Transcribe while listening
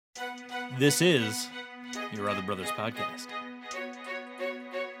This is Your Other Brothers Podcast.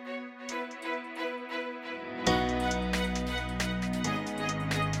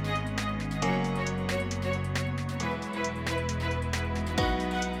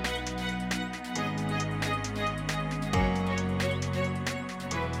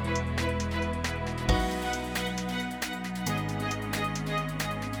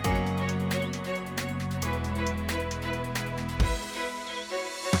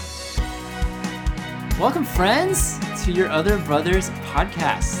 Welcome, friends, to Your Other Brothers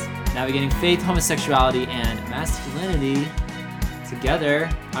Podcast, navigating faith, homosexuality, and masculinity together.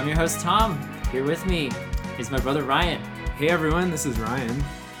 I'm your host, Tom. Here with me is my brother, Ryan. Hey everyone, this is Ryan.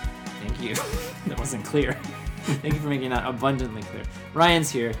 Thank you. That wasn't clear. Thank you for making that abundantly clear.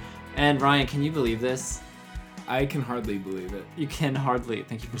 Ryan's here. And Ryan, can you believe this? I can hardly believe it. You can hardly.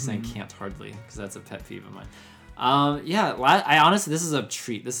 Thank you for saying can't hardly, because that's a pet peeve of mine. I honestly, this is a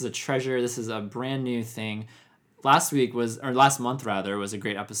treat. This is a treasure. This is a brand new thing. Last month was a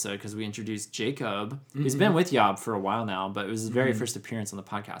great episode because we introduced Jacob, who's been with Yob for a while now, but it was his very first appearance on the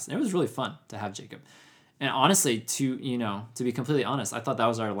podcast. And it was really fun to have Jacob. And honestly, to be completely honest, I thought that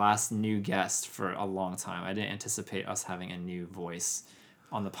was our last new guest for a long time. I didn't anticipate us having a new voice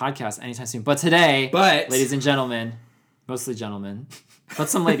on the podcast anytime soon. But today, ladies and gentlemen, mostly gentlemen, but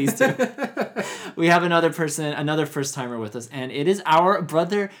some ladies too, we have another first timer with us, and it is our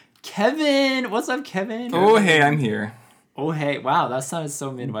brother Kevin. What's up, Kevin? Oh, hey, I'm here. Oh, hey. Wow, that sounded so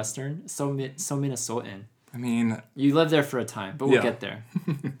Midwestern, so Minnesotan. I mean, you lived there for a time, but we'll get there.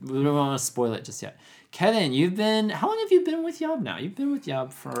 We don't want to spoil it just yet. Kevin, how long have you been with Yob now? You've been with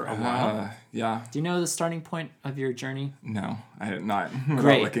Yob for a while. Yeah. Do you know the starting point of your journey? No, I have not.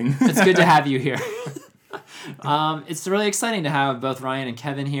 Great. Looking. It's good to have you here. It's really exciting to have both Ryan and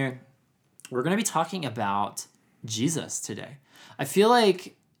Kevin here. We're going to be talking about Jesus today. I feel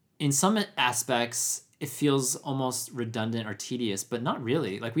like in some aspects, it feels almost redundant or tedious, but not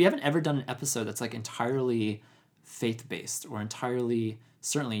really. Like, we haven't ever done an episode that's like entirely faith-based or entirely,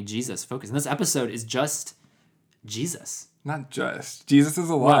 certainly, Jesus-focused. And this episode is just Jesus. Not just. Jesus is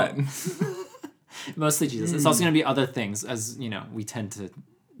a lot. Mostly Jesus. It's also going to be other things, as, we tend to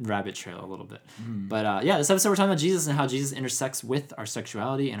rabbit trail a little bit. But this episode we're talking about Jesus and how Jesus intersects with our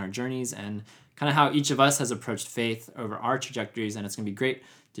sexuality and our journeys and kind of how each of us has approached faith over our trajectories. And it's going to be great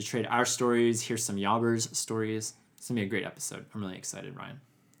to trade our stories, hear some Yobbers' stories. It's going to be a great episode. I'm really excited, Ryan.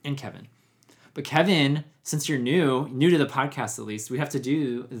 And Kevin. But Kevin, since you're new to the podcast at least, we have to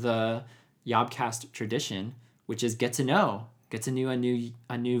do the Yobcast tradition, which is get to know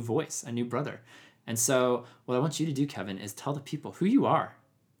a new voice, a new brother. And so what I want you to do, Kevin, is tell the people who you are.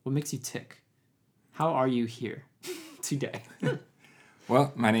 What makes you tick? How are you here today?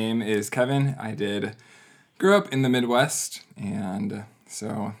 Well, my name is Kevin. I grew up in the Midwest, and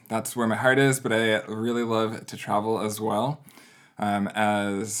so that's where my heart is, but I really love to travel as well,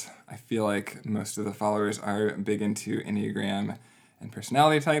 as I feel like most of the followers are big into Enneagram and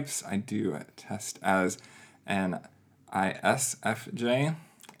personality types. I do test as an ISFJ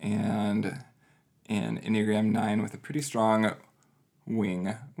and an Enneagram 9 with a pretty strong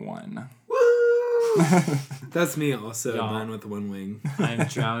wing 1. Woo! That's me also, Y'all. mine with one wing. I'm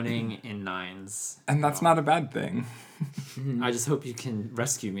drowning in 9s. And that's not a bad thing. I just hope you can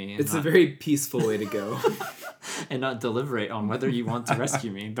rescue me. It's a very peaceful way to go. And not deliberate on whether you want to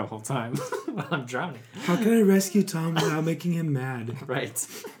rescue me the whole time while I'm drowning. How can I rescue Tom without making him mad? Right.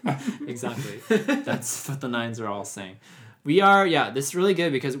 Exactly. That's what the 9s are all saying. We are, this is really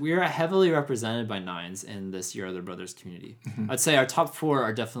good because we are heavily represented by 9s in this Your Other Brothers community. I'd say our top 4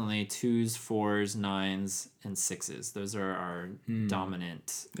 are definitely 2s, 4s, 9s, and 6s. Those are our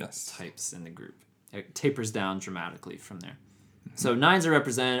dominant types in the group. It tapers down dramatically from there. So 9s are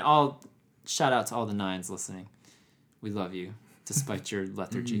represented. Shout out to all the 9s listening. We love you, despite your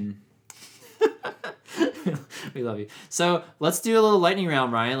lethargy. We love you. So let's do a little lightning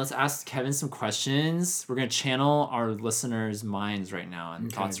round, Ryan. Let's ask Kevin some questions. We're going to channel our listeners' minds right now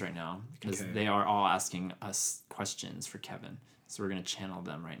and thoughts right now because they are all asking us questions for Kevin. So we're going to channel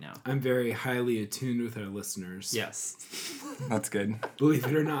them right now. I'm very highly attuned with our listeners. Yes. That's good. Believe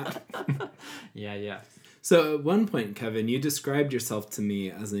it or not. Yeah. So at one point, Kevin, you described yourself to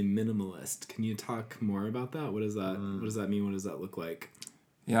me as a minimalist. Can you talk more about that? What does that mean? What does that look like?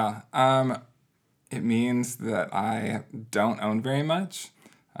 Yeah. It means that I don't own very much.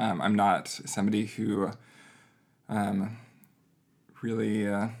 I'm not somebody who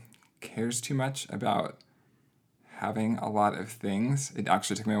really cares too much about having a lot of things. It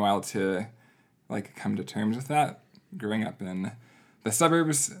actually took me a while to come to terms with that. Growing up in the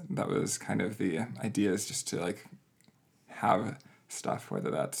suburbs, that was kind of the idea, is just to have stuff,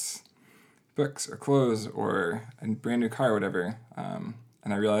 whether that's books or clothes or a brand new car or whatever.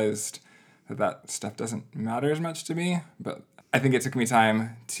 And I realized that stuff doesn't matter as much to me, but I think it took me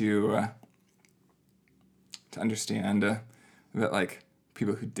time to understand that like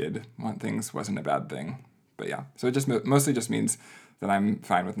people who did want things wasn't a bad thing. But yeah, so it just mostly just means that I'm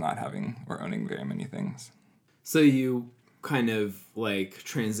fine with not having or owning very many things. So you kind of like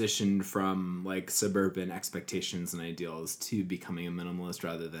transitioned from like suburban expectations and ideals to becoming a minimalist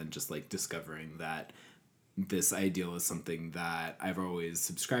rather than just like discovering that this ideal is something that I've always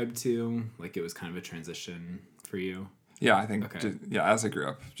subscribed to. Like it was kind of a transition for you. Yeah, I think, Okay. as I grew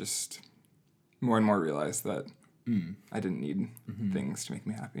up, just more and more realized that I didn't need things to make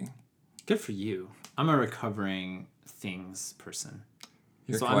me happy. Good for you. I'm a recovering things person.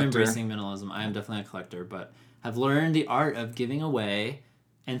 You're a So I'm collector. embracing minimalism. I am definitely a collector, but I've learned the art of giving away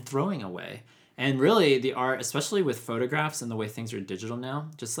and throwing away. And really the art, especially with photographs and the way things are digital now,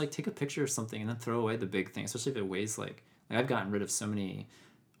 just like take a picture of something and then throw away the big thing, especially if it weighs like I've gotten rid of so many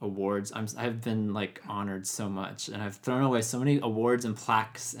awards. I've been like honored so much, and I've thrown away so many awards and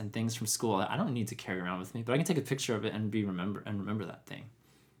plaques and things from school that I don't need to carry around with me, but I can take a picture of it and remember that thing.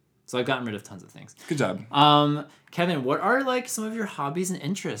 So I've gotten rid of tons of things. Good job. Kevin, what are like some of your hobbies and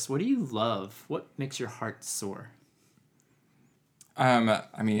interests? What do you love? What makes your heart soar?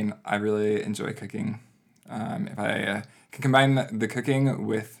 I mean, I really enjoy cooking. If I can combine the cooking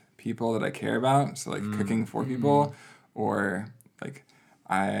with people that I care about, so like cooking for people, or like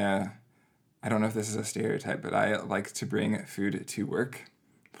I don't know if this is a stereotype, but I like to bring food to work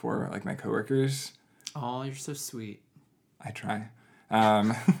for like my coworkers. Oh, you're so sweet. I try.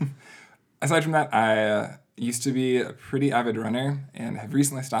 Aside from that, I used to be a pretty avid runner and have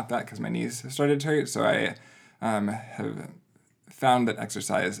recently stopped that because my knees have started to hurt. So I have found that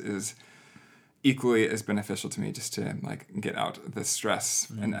exercise is equally as beneficial to me, just to like get out the stress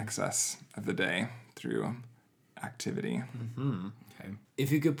and excess of the day through activity. Okay.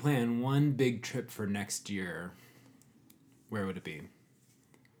 If you could plan one big trip for next year, where would it be?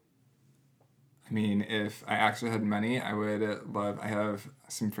 I mean, if I actually had money, I would I have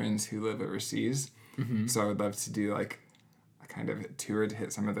some friends who live overseas, so I would love to do like a kind of tour to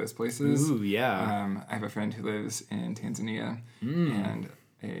hit some of those places. Ooh, yeah. I have a friend who lives in Tanzania, and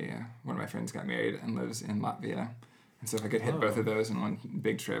one of my friends got married and lives in Latvia. And so if I could hit both of those in one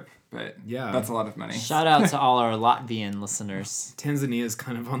big trip, but Yeah. that's a lot of money. Shout out to all our Latvian listeners. Tanzania is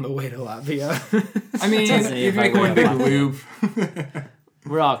kind of on the way to Latvia. I mean, Tanzania, you can by make the way, one big Latvia. loop.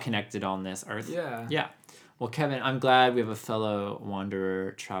 We're all connected on this earth. Yeah. Yeah. Well, Kevin, I'm glad we have a fellow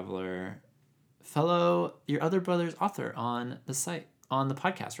wanderer, traveler, your other brother's author on the site, on the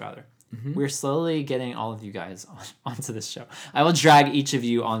podcast, rather. We're slowly getting all of you guys onto this show. I will drag each of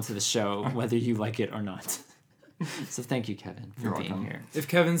you onto the show, whether you like it or not. So thank you, Kevin, for You're being welcome. here. If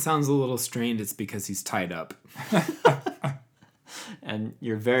Kevin sounds a little strained, it's because he's tied up. And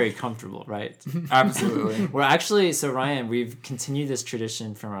you're very comfortable, right? Absolutely. We're actually, so Ryan, we've continued this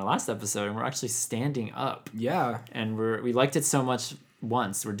tradition from our last episode, and we're actually standing up. Yeah. And we liked it so much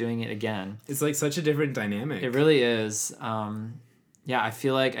once, we're doing it again. It's like such a different dynamic. It really is. Yeah, I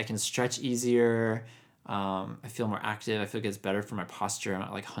feel like I can stretch easier. I feel more active. I feel like it's better for my posture. I'm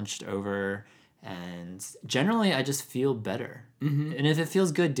not like hunched over. And generally, I just feel better. And if it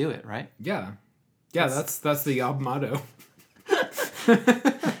feels good, do it, right? Yeah. Yeah, that's the Yob motto.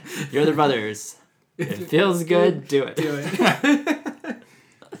 You're the brothers. If it feels good, do it. Do it.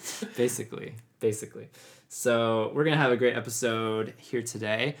 Basically. So we're going to have a great episode here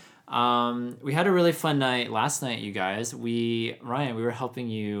today. We had a really fun night last night, you guys. Ryan, we were helping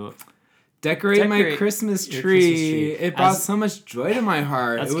you. Decorate my Decorate Christmas your tree. Christmas tree. It brought As- so much joy to my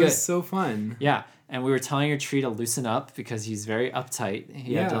heart. That's It was good. so fun. Yeah, and we were telling your tree to loosen up because he's very uptight.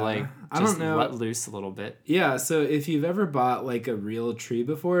 He had to Yeah, like I just don't know. let loose a little bit. Yeah, so if you've ever bought like a real tree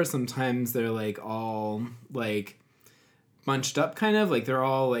before, sometimes they're like all like bunched up kind of, like they're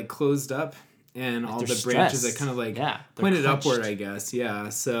all like closed up and all the they're branches stressed. that kind of like Yeah, they're pointed crunched. upward, I guess. Yeah.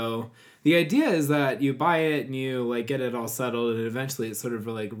 So the idea is that you buy it and you like get it all settled and eventually it sort of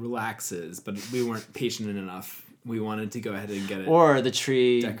like relaxes, but we weren't patient enough. We wanted to go ahead and get it. Or the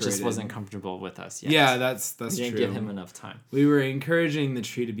tree just Decorated. wasn't comfortable with us yet. Yeah, that's we true. didn't give him enough time. We were encouraging the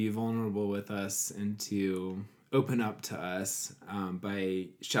tree to be vulnerable with us and to open up to us by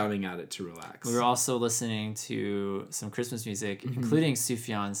shouting at it to relax. We were also listening to some Christmas music, including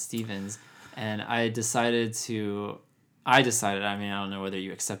Sufjan Stevens, and I decided, I mean, I don't know whether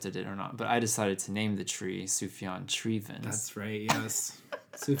you accepted it or not, but I decided to name the tree Sufjan Trevens. That's right, yes.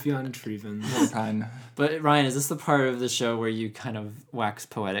 Sufjan Trevens. Fun. But Ryan, is this the part of the show where you kind of wax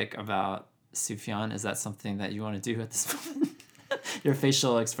poetic about Sufjan? Is that something that you want to do at this moment? Your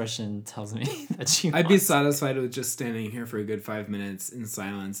facial expression tells me that you I'd be want- satisfied with just standing here for a good 5 minutes in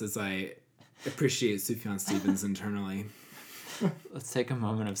silence as I appreciate Sufjan Stevens internally. Let's take a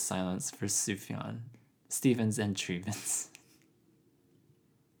moment of silence for Sufjan Stevens and Trevens.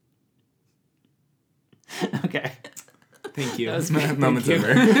 Okay. Thank you. That was great. Moment's Thank you.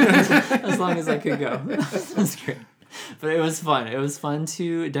 over. As long as I could go. That was great. But it was fun. It was fun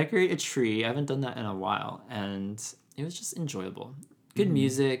to decorate a tree. I haven't done that in a while. And it was just enjoyable. Good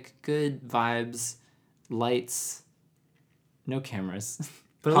music, good vibes, lights, no cameras,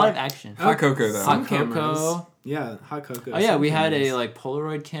 but a lot of action. Hot cocoa, though. Hot cameras. cocoa. Yeah, hot cocoa. Oh yeah, some we had cameras. a like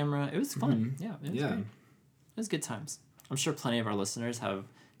Polaroid camera. It was fun. Yeah, it was Yeah. great. It was good times. I'm sure plenty of our listeners have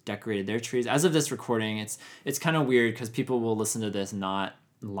decorated their trees. As of this recording, it's kind of weird because people will listen to this not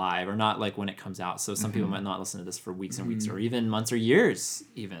live or not like when it comes out. So some people might not listen to this for weeks and weeks or even months or years.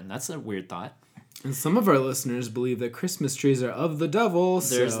 Even that's a weird thought. And some of our listeners believe that Christmas trees are of the devil.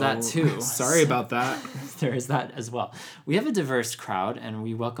 There's so that too. Sorry about that. There is that as well. We have a diverse crowd and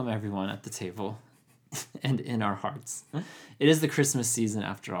we welcome everyone at the table and in our hearts. It is the Christmas season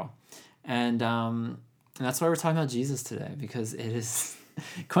after all. And that's why we're talking about Jesus today, because it is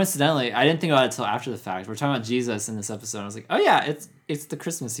coincidentally, I didn't think about it until after the fact. We're talking about Jesus in this episode. I was like, oh yeah, it's the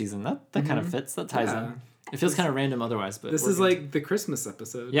Christmas season. That kind of fits. That ties Yeah. in. It feels kind of random otherwise, but This we're is gonna- like the Christmas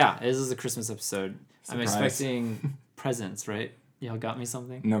episode. yeah, this is a Christmas episode. I'm Surprise. expecting presents, right? Y'all got me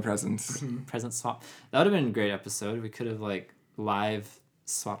something? No presents. Present swap. That would have been a great episode. We could have like live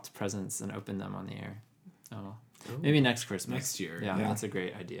swapped presents and opened them on the air. Oh, maybe next Christmas. Next year. Yeah, Yeah. that's a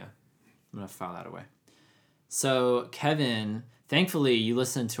great idea. I'm gonna file that away. So Kevin, thankfully you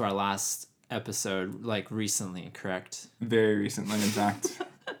listened to our last episode like recently, correct? Very recently, in fact.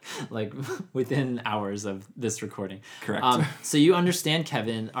 Like within hours of this recording. Correct. So you understand,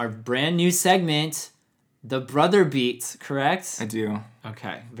 Kevin, our brand new segment, the Brother Beat, correct? I do.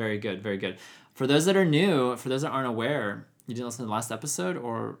 Okay, very good, very good. For those that are new, for those that aren't aware, you didn't listen to the last episode,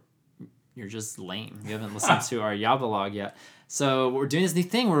 or you're just lame. You haven't listened to our Yabalog yet. So we're doing this new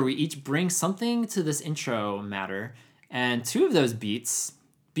thing where we each bring something to this intro matter, and two of those beats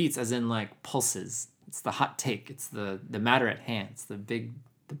as in like pulses. It's the hot take. It's the matter at hand. It's the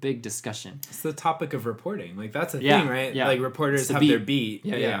big discussion. It's the topic of reporting. Like that's a Yeah, thing, right? yeah. Like reporters It's the have beat. their beat.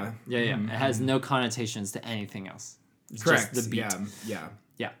 Yeah. It has no connotations to anything else. It's Correct. just the beat. Yeah.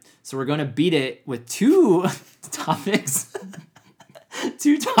 Yeah. So we're going to beat it with two topics.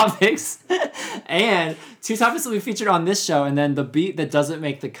 Two topics. And two topics will be featured on this show, and then the beat that doesn't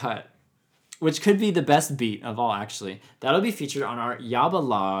make the cut, which could be the best beat of all, actually. That'll be featured on our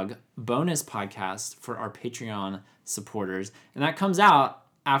Yabalog bonus podcast for our Patreon supporters. And that comes out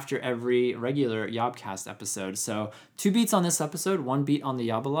after every regular Yabcast episode. So 2 beats on this episode, 1 beat on the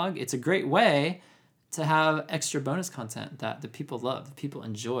Yabalog. It's a great way to have extra bonus content that the people love, the people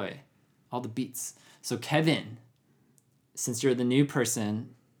enjoy, all the beats. So Kevin, since you're the new person,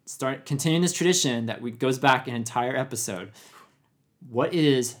 start continuing this tradition that goes back an entire episode. What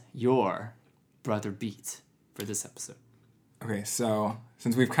is your brother beat for this episode? Okay, so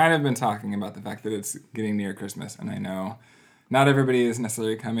since we've kind of been talking about the fact that it's getting near Christmas, and I know not everybody is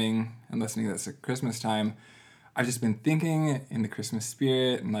necessarily coming and listening to this at Christmas time, I've just been thinking in the Christmas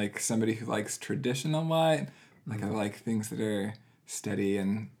spirit, and like somebody who likes tradition a lot, like I like things that are steady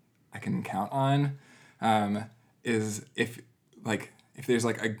and I can count on, is if there's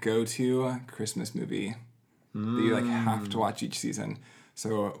like a go-to Christmas movie that you like have to watch each season.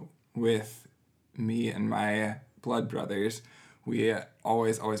 So with me and my blood brothers, we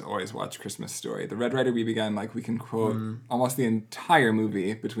always watch Christmas Story. The Red Ryder BB gun, like we can quote almost the entire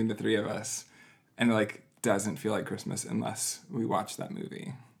movie between the three of us, and it like doesn't feel like Christmas unless we watch that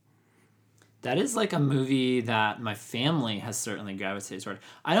movie. That is like a movie that my family has certainly gravitated toward.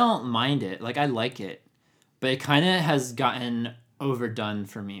 I don't mind it. Like I like it, but it kind of has gotten overdone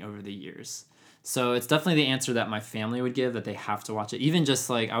for me over the years. So it's definitely the answer that my family would give, that they have to watch it. Even just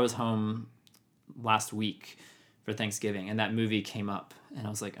like I was home last week for Thanksgiving and that movie came up and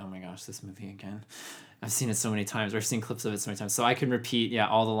I was like, oh my gosh, this movie again. I've seen it so many times, or I've seen clips of it so many times. So I can repeat,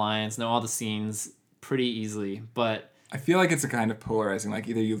 all the lines, know all the scenes pretty easily. But I feel like it's a kind of polarizing, like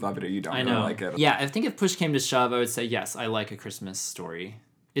either you love it or you don't I know. really like it. Yeah, I think if push came to shove, I would say yes, I like A Christmas Story.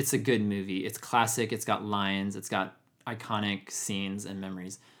 It's a good movie. It's classic. It's got lines. It's got iconic scenes and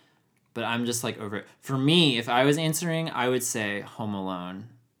memories. But I'm just like over it. For me, if I was answering, I would say Home Alone.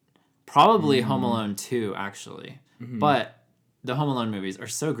 Probably Home Alone 2, actually. But the Home Alone movies are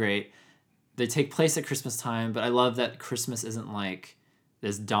so great. They take place at Christmas time, but I love that Christmas isn't like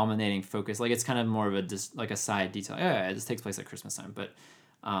this dominating focus. Like it's kind of more of a side detail. Yeah, it just takes place at Christmas time. But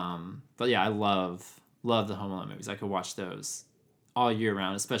yeah, I love the Home Alone movies. I could watch those all year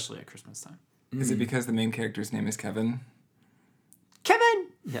round, especially at Christmas time. Is it because the main character's name is Kevin? Kevin!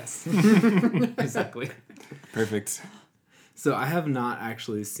 Yes. Exactly. Perfect. So I have not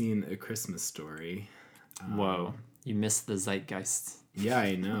actually seen A Christmas Story. Whoa. You missed the zeitgeist. Yeah,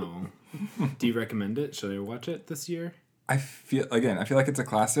 I know. Do you recommend it? Should I watch it this year? I feel like it's a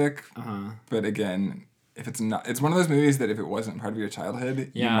classic, but again, if it's not, it's one of those movies that if it wasn't part of your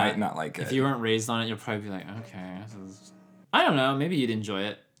childhood, you might not like it. If you weren't raised on it, you'll probably be like, okay, I don't know, maybe you'd enjoy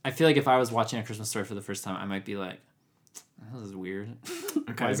it. I feel like if I was watching A Christmas Story for the first time, I might be like, this is weird.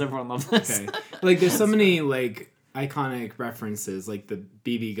 Okay. Why does everyone love this? Okay. Like, there's so many, like, iconic references, like the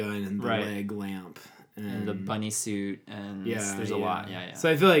BB gun and the leg lamp. And the bunny suit, and there's a lot. Yeah. So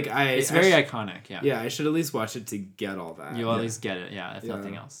I feel like it's very iconic, yeah. Yeah, I should at least watch it to get all that. You'll at least get it, if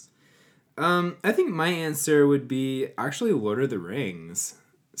nothing else. I think my answer would be actually Lord of the Rings.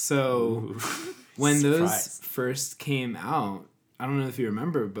 So when those first came out, I don't know if you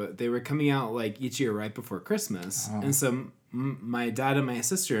remember, but they were coming out like each year right before Christmas. Oh. And so my dad and my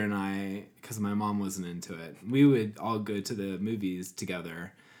sister and I, because my mom wasn't into it, we would all go to the movies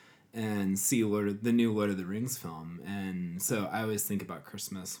together and see the new Lord of the Rings film. And so I always think about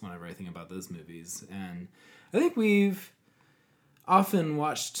Christmas whenever I think about those movies. And I think we've often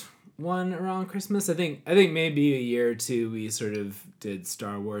watched one around Christmas. I think maybe a year or two we sort of did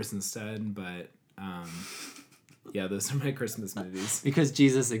Star Wars instead, but those are my Christmas movies. Because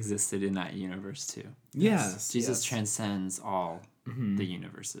Jesus existed in that universe too. Yes. Jesus transcends all the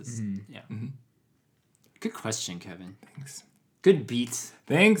universes. Mm-hmm. Yeah. Mm-hmm. Good question, Kevin. Thanks. Good beat.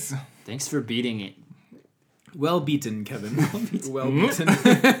 Thanks. Thanks for beating it. Well beaten, Kevin. Well beaten.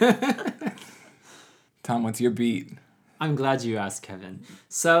 Tom, what's your beat? I'm glad you asked, Kevin.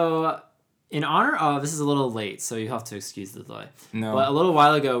 So, in honor of, this is a little late, so you have to excuse the delay. No. But a little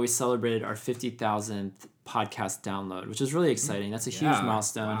while ago, we celebrated our 50,000th podcast download, which is really exciting. That's a huge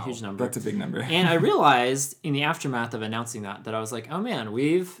milestone, huge number. That's a big number. And I realized in the aftermath of announcing that I was like, oh man,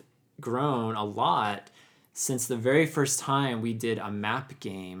 we've grown a lot since the very first time we did a map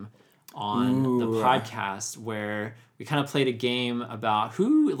game on the podcast, where we kind of played a game about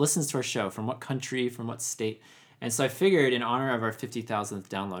who listens to our show, from what country, from what state. And so I figured, in honor of our 50,000th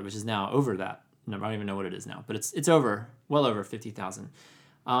download, which is now over that number, I don't even know what it is now, but it's well over 50,000.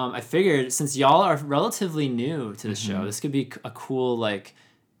 I figured, since y'all are relatively new to the show, this could be a cool, like,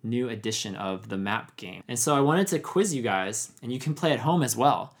 new edition of the map game. And so I wanted to quiz you guys, and you can play at home as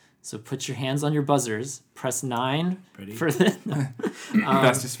well. So put your hands on your buzzers, press 9 for the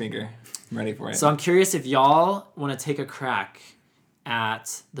fastest finger. I'm ready for it. So I'm curious if y'all want to take a crack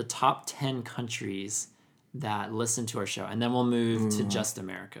at the top 10 countries that listen to our show, and then we'll move to just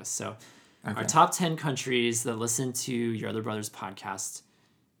America. So our top 10 countries that listen to Your Other Brothers podcast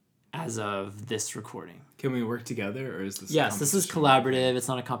as of this recording. Can we work together, or is this? Yes, this is collaborative. It's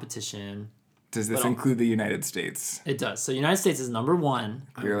not a competition. Does this include the United States? It does. So United States is number 1.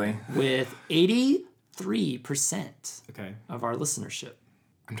 Clearly. With 83% of our listenership.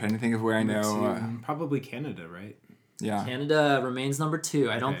 I'm trying to think of where I know. Probably Canada, right? Yeah. Canada remains number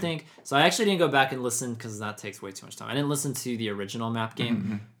 2. I don't think... So I actually didn't go back and listen, because that takes way too much time. I didn't listen to the original map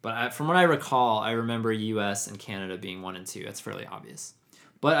game. But from what I recall, I remember US and Canada being 1 and 2. That's fairly obvious.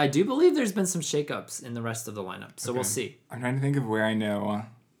 But I do believe there's been some shakeups in the rest of the lineup. So we'll see. I'm trying to think of where I know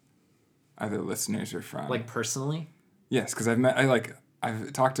other listeners are from. Like personally? Yes, because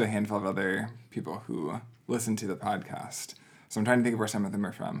I've talked to a handful of other people who listen to the podcast. So I'm trying to think of where some of them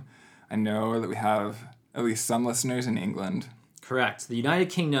are from. I know that we have at least some listeners in England. Correct. The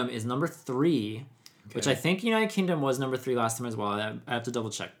United Kingdom is number 3, which I think United Kingdom was number 3 last time as well. I have to double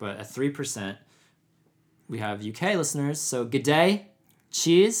check, but at 3%, we have UK listeners. So good day,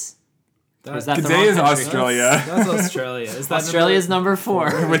 cheese. Today is Australia. That's Australia. Is that Australia's number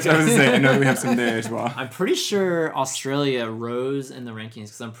 4. Which I was saying, I know we have some there as well. I'm pretty sure Australia rose in the rankings,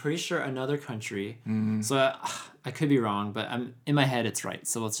 because I'm pretty sure another country. So I could be wrong, but in my head it's right.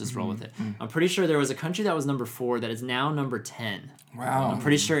 So let's just roll with it. I'm pretty sure there was a country that was number 4 that is now number 10. Wow. I'm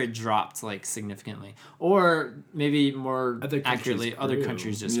pretty sure it dropped like significantly, or maybe more accurately, other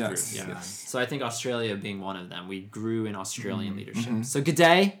countries just grew. Yeah. Yes. So I think Australia being one of them, we grew in Australian leadership. So good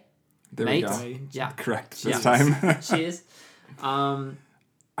day. There mate. We go. Yeah. Correct this time. Cheers.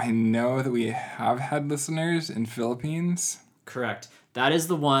 I know that we have had listeners in Philippines. Correct. That is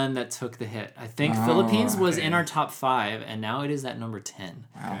the one that took the hit. I think Philippines was in our top 5, and now it is at number 10.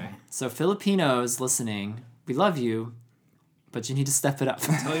 Wow. So Filipinos listening, we love you, but you need to step it up.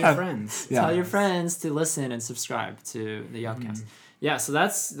 Tell your friends. Tell your friends to listen and subscribe to the Yopcast. Yeah, so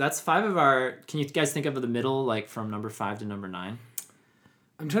that's 5 of our... Can you guys think of the middle, like from number 5 to number 9?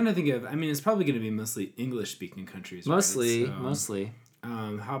 I'm trying to think of. I mean, it's probably going to be mostly English-speaking countries. Right? Mostly.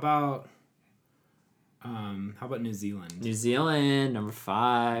 How about New Zealand? New Zealand, number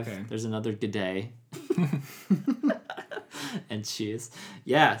 5. Okay. There's another good day. And cheese.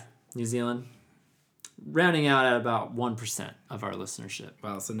 Yeah, New Zealand. Rounding out at about 1% of our listenership.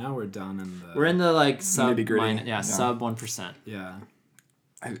 Wow. So now we're down in the. We're in the like sub Nitty-gritty. sub 1%. Yeah.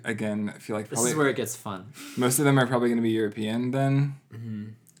 I feel like This probably is where it gets fun. most of them are probably going to be European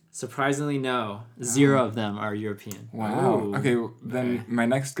then. Surprisingly, no. 0 of them are European. Wow. Ooh. Okay, then Okay. my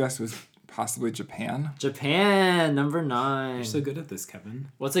next guess was possibly Japan. Japan, number 9. You're so good at this, Kevin.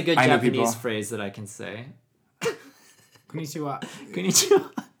 What's a good I know Japanese people. phrase that I can say? Konnichiwa.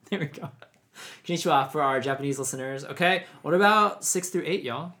 Konnichiwa. There we go. Konnichiwa for our Japanese listeners. Okay, what about 6 through 8,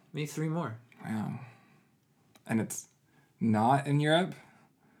 y'all? Maybe 3 more. Wow. And it's not in Europe?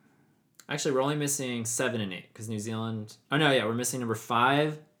 Actually, we're only missing 7 and 8 because New Zealand. Oh no, yeah, we're missing number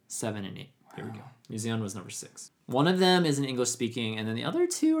 5, 7, and 8. There we go. New Zealand was number 6. One of them is an English speaking, and then the other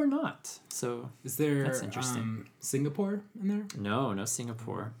 2 are not. So Is there That's interesting. Singapore in there? no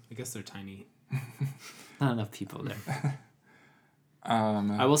Singapore. I guess they're tiny. Not enough people there.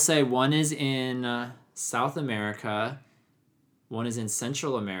 Um, I will say one is in South America, one is in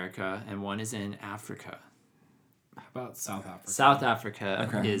Central America, and one is in Africa. How about South Africa? South Africa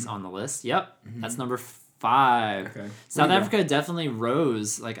Okay. is on the list. Yep, that's number 5. Okay. South There you go. Africa definitely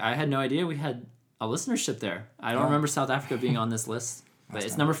rose. Like I had no idea we had a listenership there. I don't Oh. remember South Africa being on this list, but That's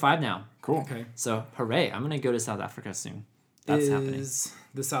it's fine. number 5 now. cool. Okay. So hooray! I'm gonna go to South Africa soon. That's happening. Is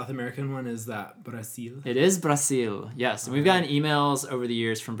the South American one, is that Brazil? It is Brazil, yes. And we've gotten emails over the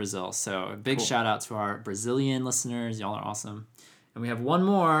years from Brazil. So a big Cool. shout out to our Brazilian listeners. Y'all are awesome. And we have one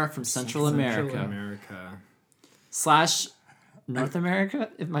more from Central America. Central America. / North America,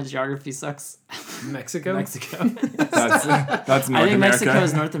 if my geography sucks. Mexico? Mexico. That's North I think America. Mexico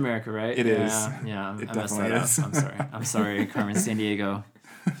is North America, right? It is. Yeah, It I messed definitely that is. up. I'm sorry. I'm sorry, Carmen San Diego.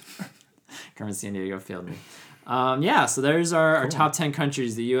 Carmen San Diego failed me. So there's our top 10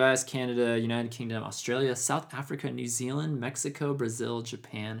 countries: the U.S., Canada, United Kingdom, Australia, South Africa, New Zealand, Mexico, Brazil,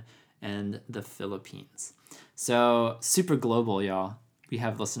 Japan, and the Philippines. So super global, y'all. We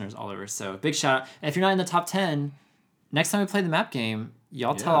have listeners all over. So big shout out. And if you're not in the top 10, next time we play the map game,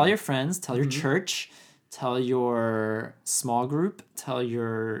 y'all tell Yeah. all your friends, tell your church, tell your small group, tell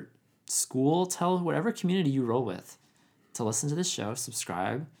your school, tell whatever community you roll with to listen to this show,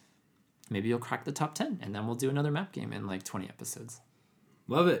 subscribe. Maybe you'll crack the top 10, and then we'll do another map game in like 20 episodes.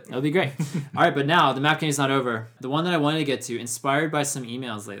 Love it. That'll be great. All right, but now the map game's not over. The one that I wanted to get to, inspired by some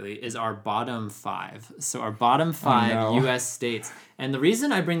emails lately, is our bottom 5. So our bottom 5 no. U.S. states. And the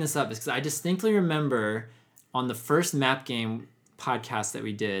reason I bring this up is because I distinctly remember on the first map game podcast that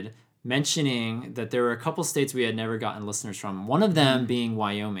we did mentioning that there were a couple states we had never gotten listeners from. One of them being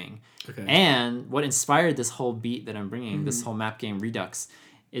Wyoming. Okay. And what inspired this whole beat that I'm bringing, this whole map game redux,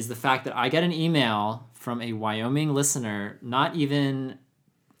 is the fact that I got an email from a Wyoming listener not even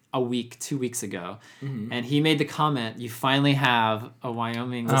a week, 2 weeks ago. And he made the comment, you finally have a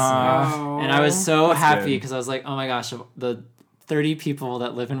Wyoming listener. Oh, And I was so that's happy good. because I was like, oh my gosh, of the 30 people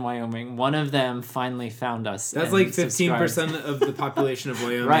that live in Wyoming, one of them finally found us. That's and like subscribed. 15% of the population of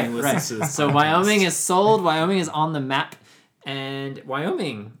Wyoming Right, listens right. to this So podcast. Wyoming is sold. Wyoming is on the map. And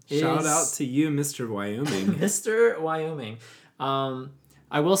Wyoming is... Shout out to you, Mr. Wyoming. Mr. Wyoming.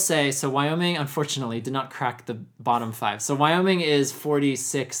 I will say, so Wyoming, unfortunately, did not crack the bottom 5. So Wyoming is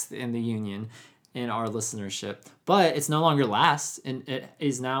 46th in the union in our listenership, but it's no longer last, and it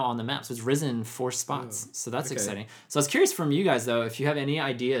is now on the map. So it's risen 4 spots. So that's okay. exciting. So I was curious from you guys, though, if you have any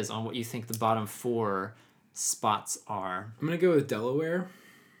ideas on what you think the bottom 4 spots are. I'm going to go with Delaware.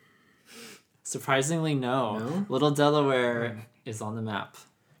 Surprisingly, no. No? Little Delaware is on the map.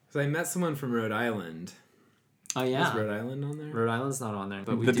 Because I met someone from Rhode Island. Oh, yeah. Is Rhode Island on there? Rhode Island's not on there,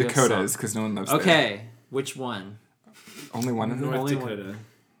 but we The do have Dakotas, some. because no one lives there. Okay, which one? Only one of them? North Only one. Dakota.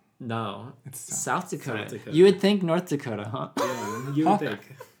 No, It's South Dakota. South Dakota. You would think North Dakota, huh? Yeah, you would think.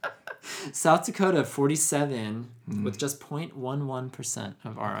 South Dakota, 47, with just 0.11%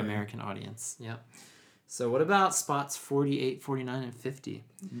 of our American audience. Yep. So what about spots 48, 49, and 50?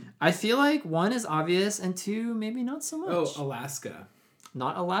 I feel like 1 is obvious, and 2 maybe not so much. Oh, Alaska.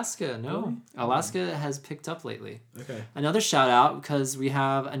 Not Alaska, no. Really? Alaska has picked up lately. Okay. Another shout out because we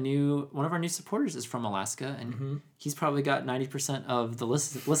have one of our new supporters is from Alaska, and he's probably got 90% of the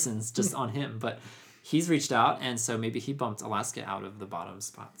listens just on him, but he's reached out, and so maybe he bumped Alaska out of the bottom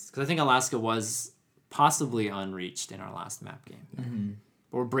spots because I think Alaska was possibly unreached in our last map game.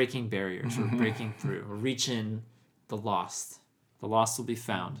 But we're breaking barriers, we're breaking through, we're reaching the lost. The lost will be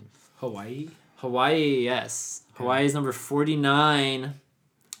found. Hawaii. Hawaii, yes. Hawaii is number 49.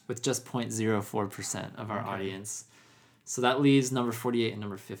 with just 0.04% of our audience. So that leaves number 48 and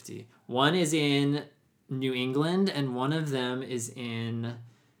number 50. One is in New England, and one of them is on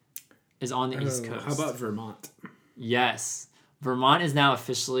the East Coast. How about Vermont? Yes. Vermont is now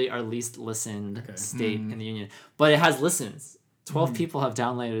officially our least listened state in the union. But it has listens. 12 people have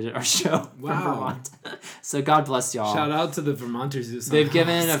downloaded our show from Vermont. So God bless y'all. Shout out to the Vermonters who They've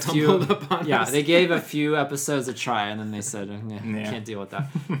given a few. Us. They gave a few episodes a try, and then they said, "Can't deal with that."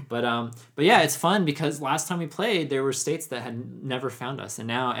 But yeah, it's fun because last time we played, there were states that had never found us, and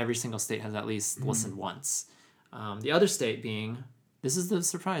now every single state has at least listened once. The other state being, this is the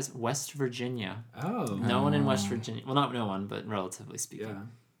surprise, West Virginia. Oh, No one in West Virginia. Well, not no one, but relatively speaking, yeah.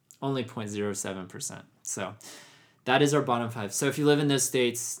 only 0.07%. So. That is our bottom 5. So if you live in those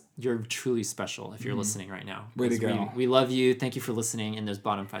states, you're truly special if you're listening right now. Way to go. We love you. Thank you for listening in those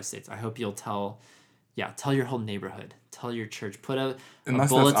bottom 5 states. I hope you'll tell your whole neighborhood. Tell your church. Put a bulletin.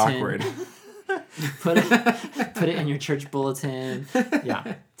 That's awkward. put it in your church bulletin.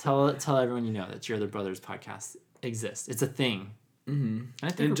 Yeah. Tell everyone you know that Your Other Brothers podcast exists. It's a thing. Mm-hmm.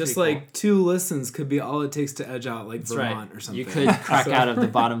 I think And just cool. 2 listens could be all it takes to edge out That's Vermont right. or something. You could crack out of the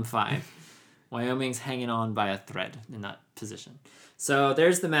bottom 5. Wyoming's hanging on by a thread in that position. So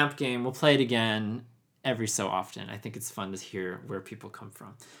there's the map game. We'll play it again every so often. I think it's fun to hear where people come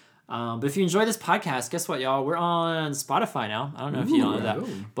from. But if you enjoy this podcast, guess what, y'all? We're on Spotify now. I don't know if you know that.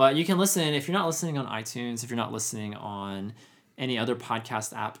 But you can listen. If you're not listening on iTunes, if you're not listening on any other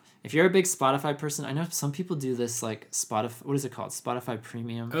podcast app, if you're a big Spotify person, I know some people do this Spotify. What is it called? Spotify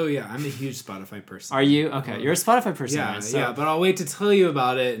Premium. Oh yeah, I'm a huge Spotify person. Are you? Okay, you're a Spotify person. Yeah, right? So, yeah, but I'll wait to tell you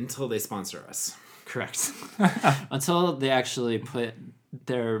about it until they sponsor us. Correct. Until they actually put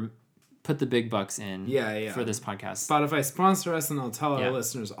the big bucks in for this podcast. Spotify sponsor us, and I'll tell our Yeah.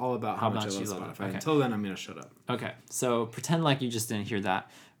 listeners all about how much I love love it. Spotify. Okay. Until then, I'm going to shut up. Okay, so pretend like you just didn't hear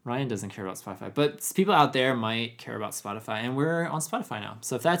that. Ryan doesn't care about Spotify, but people out there might care about Spotify, and we're on Spotify now.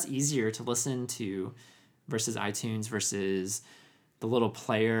 So if that's easier to listen to versus iTunes versus the little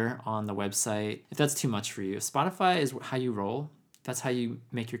player on the website, if that's too much for you, if Spotify is how you roll, that's how you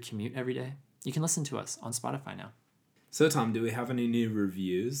make your commute every day, you can listen to us on Spotify now. So, Tom, do we have any new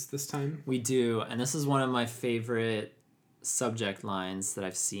reviews this time? We do, and this is one of my favorite subject lines that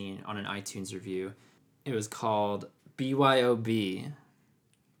I've seen on an iTunes review. It was called BYOB.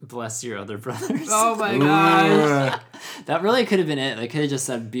 Bless Your Other Brothers. Oh my gosh. That really could have been it. They could have just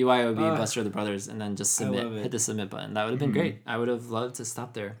said BYOB, Bless Your Other Brothers, and then just hit the submit button. That would have been great. I would have loved to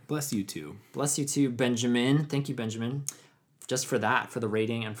stop there. Bless you too. Bless you too, Benjamin. Thank you, Benjamin, just for that, for the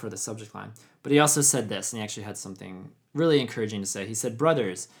rating and for the subject line. But he also said this, and he actually had something really encouraging to say. He said,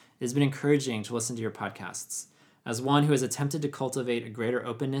 "Brothers, it has been encouraging to listen to your podcasts. As one who has attempted to cultivate a greater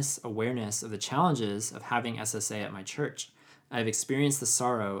awareness of the challenges of having SSA at my church, I have experienced the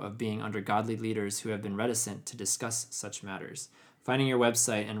sorrow of being under godly leaders who have been reticent to discuss such matters. Finding your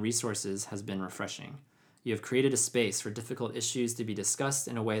website and resources has been refreshing. You have created a space for difficult issues to be discussed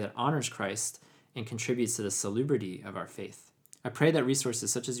in a way that honors Christ and contributes to the salubrity of our faith. I pray that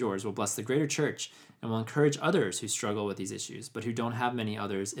resources such as yours will bless the greater church and will encourage others who struggle with these issues, but who don't have many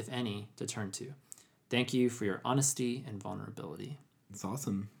others, if any, to turn to. Thank you for your honesty and vulnerability." It's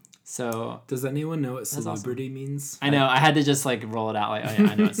awesome. So, does anyone know what awesome. celebrity means? I know. I had to just roll it out. Oh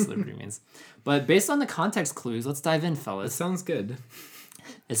yeah, I know what celebrity means. But based on the context clues, let's dive in, It fellas. sounds good.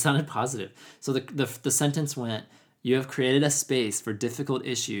 It sounded positive. So the sentence went, "You have created a space for difficult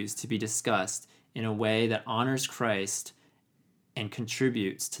issues to be discussed in a way that honors Christ and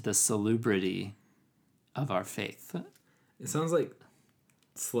contributes to the salubrity of our faith." It sounds like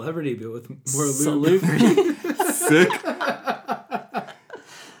celebrity, but with more lube. Salubrity. Sick.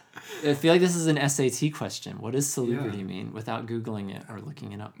 I feel like this is an SAT question. What does salubrity mean without Googling it or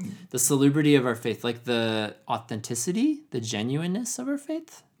looking it up? The salubrity of our faith, like the authenticity, the genuineness of our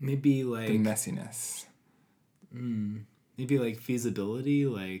faith? Maybe The messiness. maybe feasibility,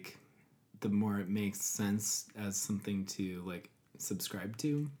 the more it makes sense as something to subscribe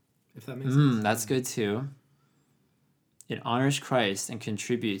to, if that makes sense. That's good too. It honors Christ and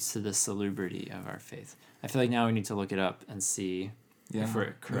contributes to the salubrity of our faith. I feel like now we need to look it up and see if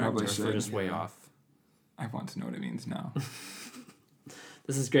we're correct or if we're just way off. I want to know what it means now.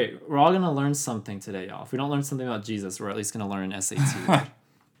 This is great. We're all going to learn something today, y'all. If we don't learn something about Jesus, we're at least going to learn an SAT.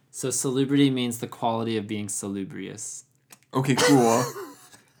 So salubrity means the quality of being salubrious. Okay, cool.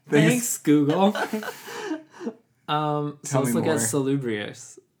 Thanks, Google. So Tell let's me look more. at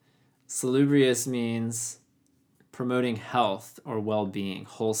salubrious. Salubrious means promoting health or well-being,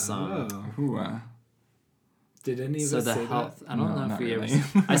 wholesome. Oh. Ooh, Did any of So us the say health, that? I don't No, know if not we really.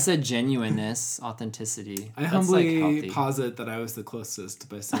 ever. I said genuineness, authenticity. I That's humbly healthy. posit that I was the closest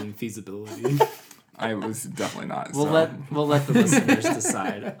by saying feasibility. I was definitely not. We'll so. let the listeners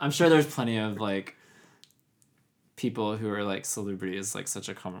decide. I'm sure there's plenty of like people who are like salubrity is like such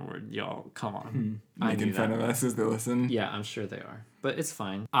a common word. Y'all, come on. I Making knew fun that. of us as they listen. Yeah, I'm sure they are, but it's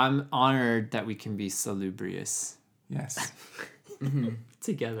fine. I'm honored that we can be salubrious Yes.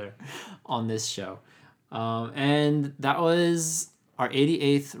 together on this show. And that was our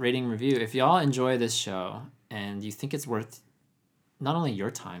 88th rating review. If y'all enjoy this show and you think it's worth not only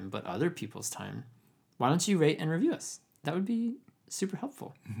your time, but other people's time, why don't you rate and review us? That would be super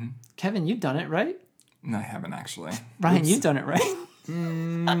helpful. Kevin, you've done it, right? No, I haven't actually. Ryan, you've done it, right?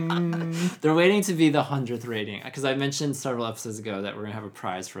 They're waiting to be the 100th rating because I mentioned several episodes ago that we're going to have a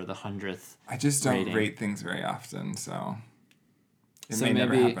prize for the 100th. I just don't Rating. rate things very often, so it So may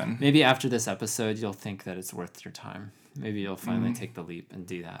never happen. maybe after this episode, you'll think that it's worth your time. Maybe you'll finally take the leap and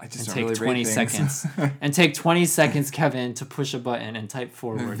do that. I just and don't take really 20 rate things. seconds. And take 20 seconds, Kevin, to push a button and type I'm a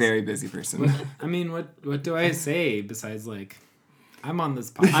forward. very busy person. I mean, what do I say besides like, I'm on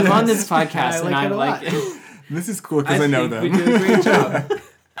this podcast. I'm on this podcast and I it a like lot. it. This is cool because I know think them. we did a great job.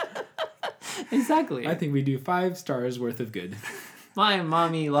 Exactly. I think we do 5 stars worth of good. My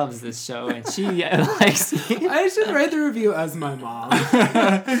mommy loves this show and she likes me. I should write the review as my mom.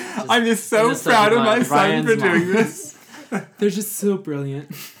 I'm just so Just proud of like my son Ryan's for mom. doing this. They're just so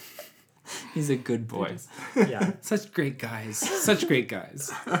brilliant. He's a good boy. Yeah. Such great guys. Such great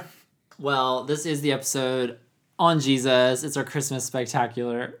guys. Well, this is the episode on Jesus. It's our Christmas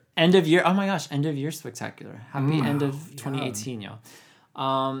spectacular. End of year. Oh my gosh, end of year spectacular. Happy end of 2018, y'all.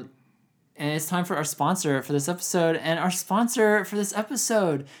 And it's time for our sponsor for this episode. And our sponsor for this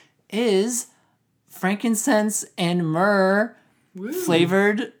episode is frankincense and myrrh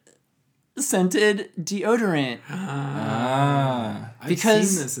flavored scented deodorant. Ah. I've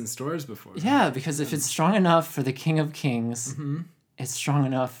Because- seen this in stores before. Yeah, because if it's strong enough for the King of Kings, it's strong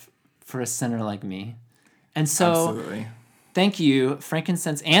enough for a sinner like me. And so, Absolutely. thank you,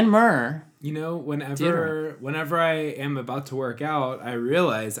 frankincense and myrrh. You know, whenever I am about to work out, I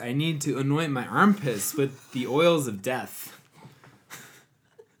realize I need to anoint my armpits with the oils of death.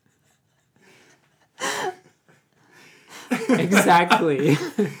 Exactly.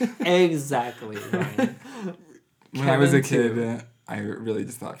 Exactly. Ryan. When I was a Kevin, kid, too. I really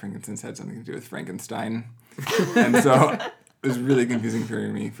just thought frankincense had something to do with Frankenstein. And so it was really confusing for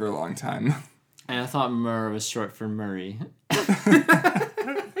me for a long time. And I thought myrrh was short for Murray.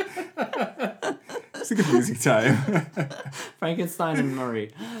 It's a confusing time. Frankenstein and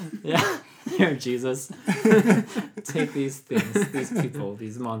Murray. Yeah. Here, Jesus. Take these things, these people,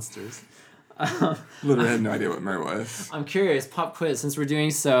 these monsters. Literally had no idea what myrrh was. I'm curious, pop quiz, since we're doing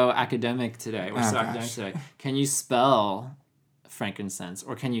so academic today, we're so gosh. academic today, can you spell frankincense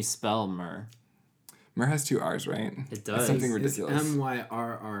or can you spell myrrh? Myrrh has 2 R's, right? It does. It's something It's ridiculous.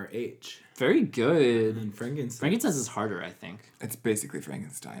 Myrrh. Very good. And frankincense. Frankincense is harder, I think. It's basically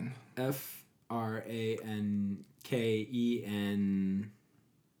Frankenstein. FrankenSen.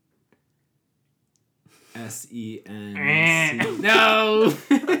 No!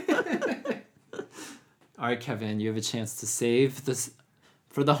 All right, Kevin, you have a chance to save this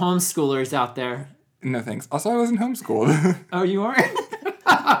for the homeschoolers out there. No thanks. Also, I wasn't homeschooled. Oh, you aren't?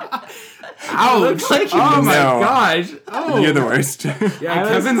 Ouch! Look like you Oh my No. gosh! Oh, You're the worst. yeah. I was-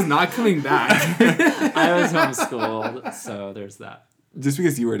 Kevin's not coming back. I was homeschooled, so there's that. Just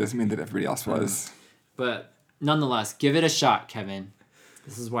because you were doesn't mean that everybody else was. But nonetheless, give it a shot, Kevin.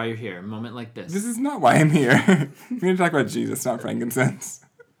 This is why you're here. A moment like this. This is not why I'm here. We're going to talk about Jesus, not frankincense.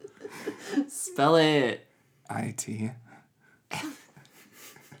 Spell it. I-T.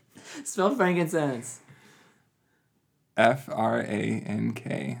 Spell frankincense.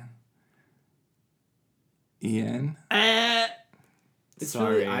 F-R-A-N-K-E-N. It's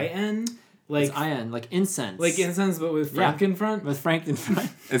Sorry. really I-N? Like, It's IN, like incense. like incense, but with Yeah. Frank in front? with Frank in front.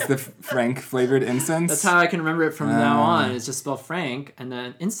 It's the Frank flavored incense. That's how I can remember it from now Ah. on. It's just spell Frank and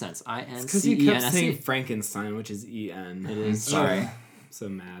then incense. Because you kept saying I-N-C-E-N-S-E. Frankenstein, which is E-N. It is. Sorry. So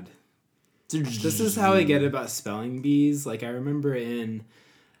mad. This is how I get about spelling bees. Like, I remember in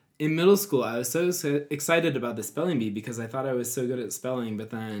middle school, I was so excited about the spelling bee because I thought I was so good at spelling,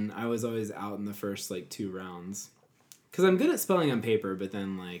 but then I was always out in the first, 2 rounds. Because I'm good at spelling on paper, but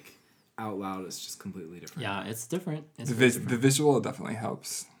then, out loud, it's just completely different. Yeah, it's different. It's The, very the different. visual definitely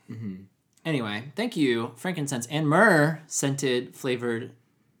helps. Anyway, thank you, frankincense and myrrh scented flavored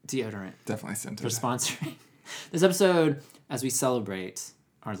deodorant Definitely scented. for sponsoring this episode as we celebrate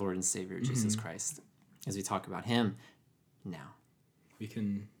our Lord and Savior Jesus Christ, as we talk about Him now. We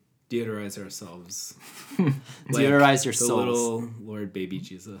can deodorize ourselves. Deodorize your the souls. little Lord baby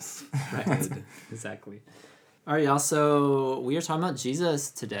Jesus. Right. Exactly. All right, y'all. So we are talking about Jesus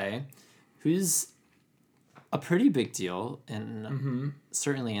today, who's a pretty big deal in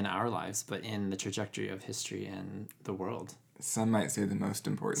certainly in our lives, but in the trajectory of history and the world. Some might say the most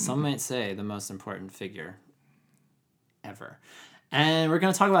important. Some might say the most important figure ever. And we're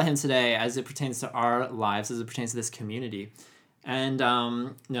going to talk about him today as it pertains to our lives, as it pertains to this community. And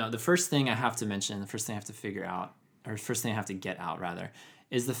the first thing I have to mention, the first thing I have to figure out, or first thing I have to get out, rather,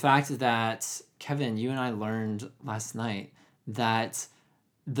 is the fact that, Kevin, you and I learned last night that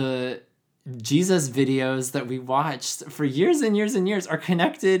the Jesus videos that we watched for years and years and years are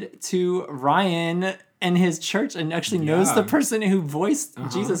connected to Ryan and his church, and actually knows the person who voiced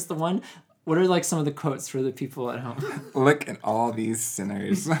Jesus, the one. What are like some of the quotes for the people at home? Look at all these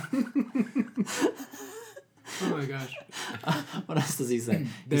sinners. Oh my gosh. What else does he say?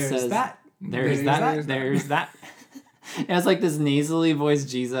 There's he says, that. There's that. It has like this nasally voiced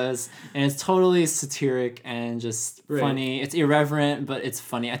Jesus, and it's totally satiric and just funny. It's irreverent, but it's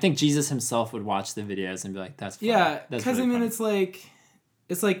funny. I think Jesus himself would watch the videos and be like, "That's funny." Yeah, That's because really funny.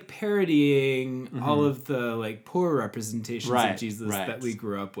 it's like parodying all of the like poor representations Right, of Jesus right. that we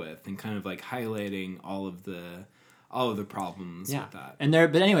grew up with, and kind of like highlighting all of the problems with that. And there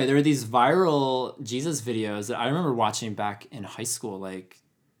were these viral Jesus videos that I remember watching back in high school, like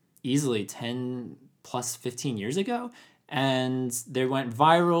easily 10 plus 15 years ago, and they went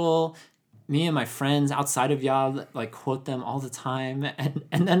viral. Me and my friends outside of y'all like quote them all the time,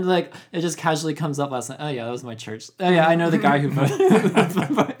 and then like it just casually comes up last night. Oh yeah, that was my church. Oh yeah, I know the guy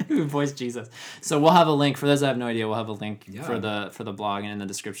who voiced Jesus. So we'll have a link for those that have no idea. We'll have a link for the blog and in the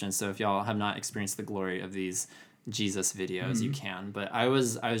description. So if y'all have not experienced the glory of these Jesus videos, you can. But I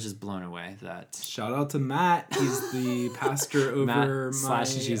was just blown away that Shout out to Matt. He's the pastor over my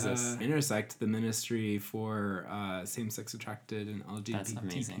Jesus. Intersect, the ministry for same-sex attracted and LGBT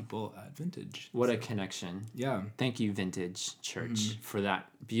amazing. people at Vintage. what a connection. Yeah. Thank you, Vintage Church, for that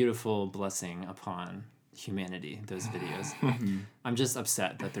beautiful blessing upon humanity, those videos. I'm just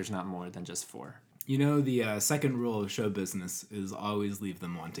upset that there's not more than just 4. You know, the second rule of show business is always leave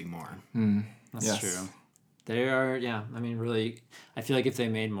them wanting more. That's Yes. true. They are, I mean, really, I feel like if they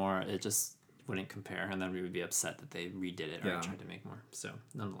made more, it just wouldn't compare, and then we would be upset that they redid it or tried to make more. So,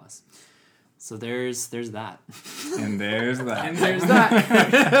 nonetheless. So there's that. And there's that. And there's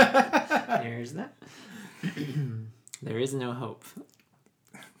that. There's that. There is no hope.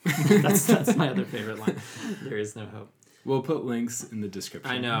 That's my other favorite line. There is no hope. We'll put links in the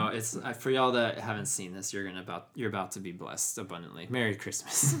description. I know it's for y'all that haven't seen this. You're about to be blessed abundantly. Merry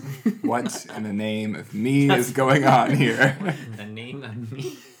Christmas. What in the name of me is going on here? In the name of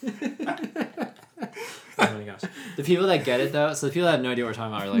me. Oh my gosh. The people that get it though, so the people that have no idea what we're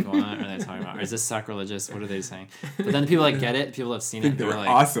talking about are like, what are they talking about? Or is this sacrilegious? What are they saying? But then the people that get it, people that have seen it, They were like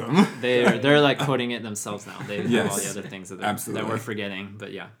awesome. they're like quoting it themselves now. They have all Yes. the other things that Absolutely. we're forgetting.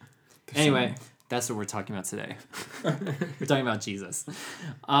 But yeah. Anyway, that's what we're talking about today. We're talking about Jesus.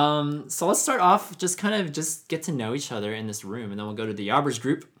 So let's start off just get to know each other in this room, and then we'll go to the Yobbers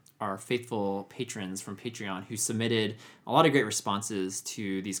group, our faithful patrons from Patreon who submitted a lot of great responses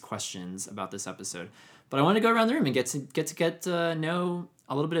to these questions about this episode. But I want to go around the room and get to know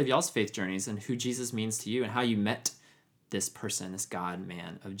a little bit of y'all's faith journeys and who Jesus means to you and how you met this person, this God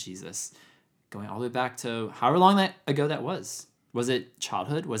man of Jesus, going all the way back to however long ago that was. Was it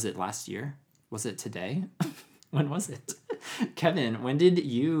childhood? Was it last year? Was it today? When was it? Kevin, when did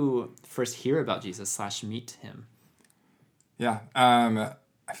you first hear about Jesus / meet him? Yeah. I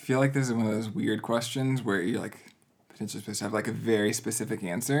feel like this is one of those weird questions where you're like potentially supposed to have like a very specific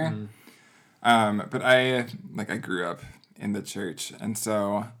answer. But I grew up in the church, and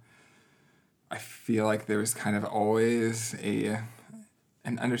so I feel like there was kind of always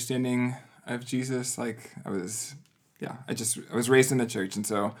an understanding of Jesus. Like I was raised in the church, and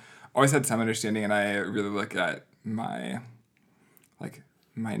so always had some understanding, and I really look at my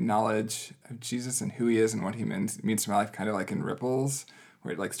knowledge of Jesus and who he is and what he means to my life kind of like in ripples,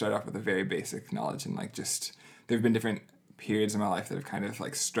 where it like started off with a very basic knowledge, and like just there have been different periods in my life that have kind of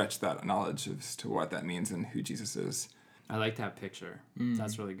like stretched that knowledge as to what that means and who Jesus is. I like that picture.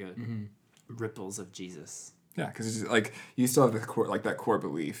 That's really good. Ripples of Jesus. Yeah, because like you still have the core, like that core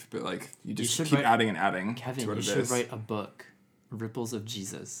belief, but like you just should keep write- adding and adding Kevin, to what you it should is. write a book, Ripples of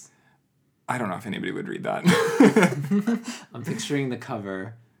Jesus. I don't know if anybody would read that. I'm picturing the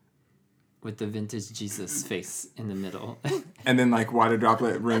cover with the vintage Jesus face in the middle. And then like water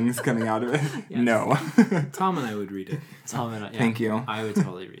droplet rings coming out of it. Yes. No. Tom and I would read it. Tom and I, yeah, Thank you. I would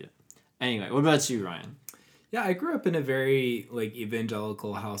totally read it. Anyway, what about you, Ryan? Yeah, I grew up in a very like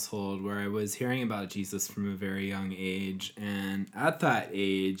evangelical household where I was hearing about Jesus from a very young age, and at that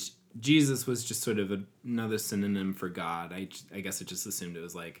age, Jesus was just sort of another synonym for God. I guess I just assumed it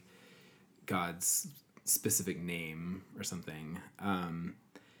was like God's specific name or something.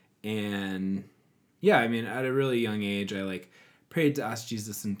 And yeah, I mean, at a really young age, I like prayed to ask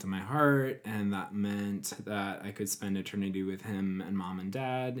Jesus into my heart, and that meant that I could spend eternity with him and mom and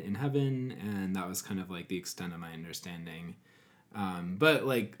dad in heaven, and that was kind of like the extent of my understanding. But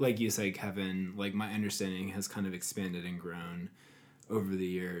like you said, Kevin, like my understanding has kind of expanded and grown over the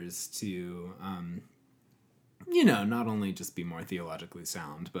years to, not only just be more theologically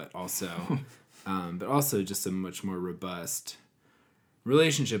sound, but also just a much more robust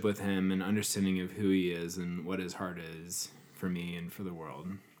relationship with him and understanding of who he is and what his heart is for me and for the world.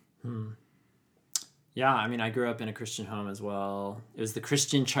 Yeah, I mean, I grew up in a Christian home as well. It was the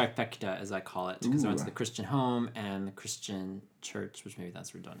Christian trifecta, as I call it, because I went to the Christian home and the Christian church, which maybe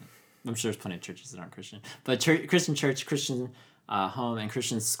that's redundant. I'm sure there's plenty of churches that aren't Christian. But Christian church, Christian home, and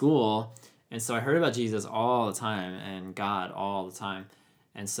Christian school. And so I heard about Jesus all the time and God all the time.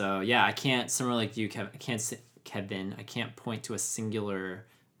 And so, yeah, I can't, similar like you, Kevin, I can't point to a singular,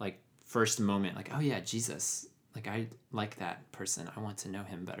 like, first moment, like, oh, yeah, Jesus. Like, I like that person. I want to know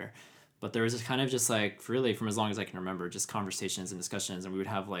him better. But there was this kind of just like, really, from as long as I can remember, just conversations and discussions. And we would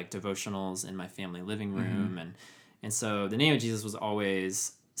have like devotionals in my family living room. And so the name of Jesus was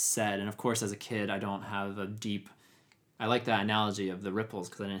always said. And of course, as a kid, I don't have a deep, I like that analogy of the ripples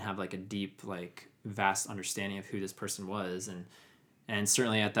because I didn't have like a deep, like vast understanding of who this person was. And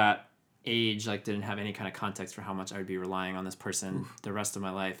certainly at that age, like didn't have any kind of context for how much I would be relying on this person the rest of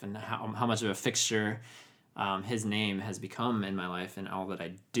my life and how much of a fixture his name has become in my life and all that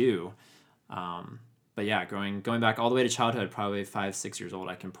I do. But yeah, going back all the way to childhood, probably 5-6 years old,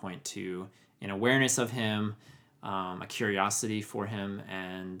 I can point to an awareness of him, a curiosity for him,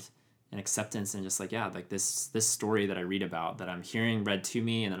 and an acceptance, and just like, yeah, like this story that I read about, that I'm hearing read to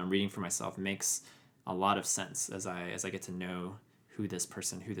me and that I'm reading for myself, makes a lot of sense as I get to know who this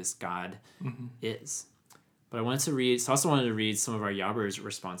person, who this God is. But I also wanted to read some of our Yabbers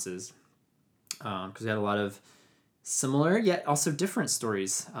responses, because we had a lot of similar yet also different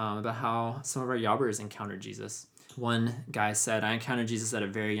stories about how some of our Yabbers encountered Jesus. One guy said, I encountered Jesus at a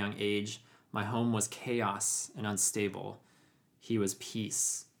very young age. My home was chaos and unstable. He was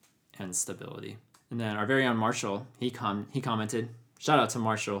peace and stability. And then our very own Marshall, he commented, shout out to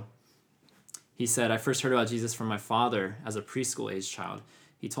Marshall. He said, I first heard about Jesus from my father as a preschool-age child.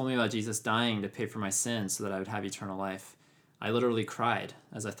 He told me about Jesus dying to pay for my sins so that I would have eternal life. I literally cried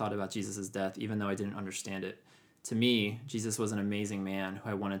as I thought about Jesus' death, even though I didn't understand it. To me, Jesus was an amazing man who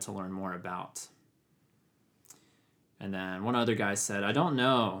I wanted to learn more about. And then one other guy said, I don't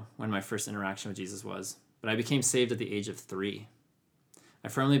know when my first interaction with Jesus was, but I became saved at the age of 3. I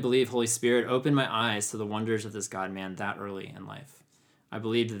firmly believe Holy Spirit opened my eyes to the wonders of this God-man that early in life. I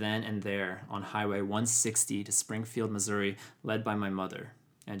believed then and there on Highway 160 to Springfield, Missouri, led by my mother,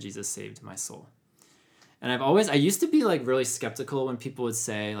 and Jesus saved my soul. And I used to be like really skeptical when people would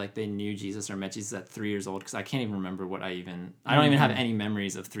say like they knew Jesus or met Jesus at 3 years old, because I can't even remember I don't even have any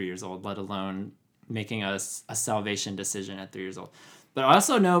memories of 3 years old, let alone making a salvation decision at 3 years old. But I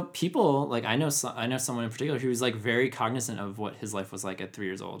also know people, like I know someone in particular who was like very cognizant of what his life was like at 3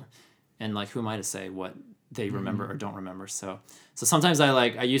 years old. And like, who am I to say what they remember or don't remember? So sometimes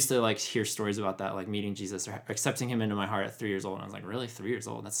I used to like hear stories about that, like meeting Jesus or accepting him into my heart at 3 years old. And I was like, really, 3 years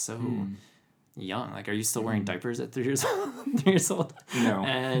old? That's so young. Like, are you still wearing diapers at 3 years old? 3 years old? No.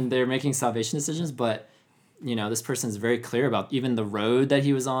 And they're making salvation decisions, but this person's very clear about even the road that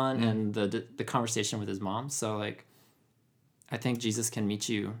he was on and the conversation with his mom. So like, I think Jesus can meet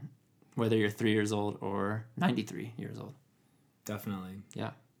you whether you're 3 years old or 93 years old. Definitely.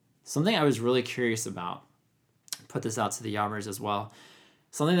 Yeah. Something I was really curious about, put this out to the Yabbers as well.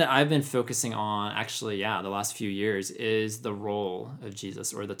 Something that I've been focusing on actually, the last few years is the role of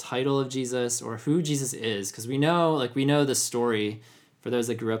Jesus, or the title of Jesus, or who Jesus is. Because we know the story for those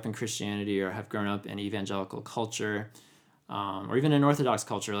that grew up in Christianity or have grown up in evangelical culture, or even in Orthodox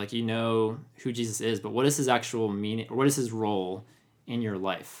culture, like who Jesus is, but what is his actual meaning, or what is his role in your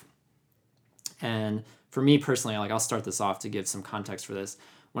life? And for me personally, like I'll start this off to give some context for this.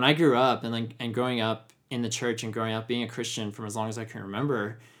 When I grew up and growing up in the church and growing up being a Christian from as long as I can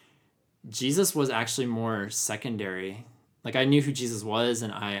remember, Jesus was actually more secondary. Like I knew who Jesus was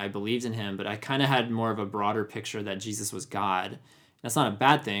and I believed in him, but I kind of had more of a broader picture that Jesus was God. That's not a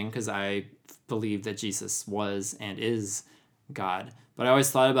bad thing because I believe that Jesus was and is God. But I always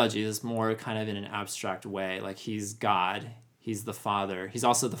thought about Jesus more kind of in an abstract way. Like he's God, he's the Father, he's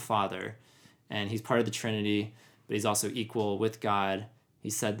also the Father. and he's part of the Trinity, but he's also equal with God.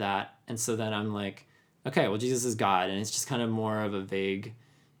 He said that. And so then I'm like, okay, well, Jesus is God. And it's just kind of more of a vague,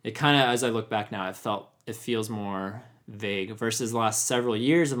 it kind of, as I look back now, it feels more vague versus the last several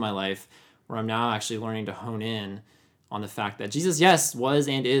years of my life where I'm now actually learning to hone in on the fact that Jesus, yes, was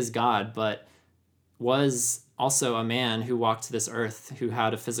and is God, but was also a man who walked this earth, who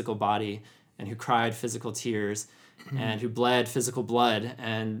had a physical body and who cried physical tears and who bled physical blood,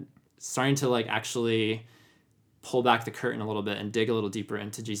 and starting to like actually pull back the curtain a little bit and dig a little deeper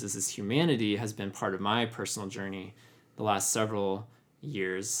into Jesus's humanity has been part of my personal journey the last several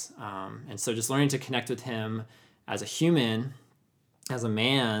years. And so just learning to connect with him as a human, as a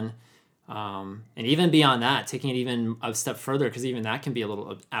man, and even beyond that, taking it even a step further, because even that can be a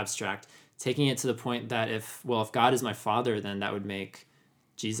little abstract, taking it to the point that if God is my father, then that would make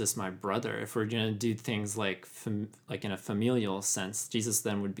Jesus my brother. If we're going to do things like in a familial sense, Jesus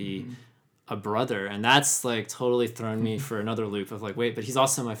then would be a brother. And that's like totally thrown me for another loop of like, wait, but he's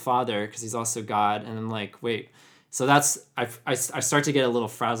also my father because he's also God. And I'm like, wait. So that's, I start to get a little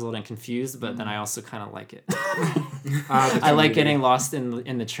frazzled and confused, but then I also kind of like it. I like getting lost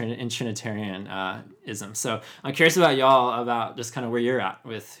in Trinitarianism. So I'm curious about y'all, about just kind of where you're at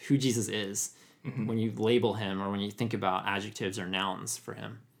with who Jesus is when you label him or when you think about adjectives or nouns for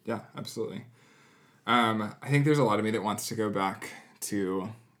him. Yeah, absolutely. I think there's a lot of me that wants to go back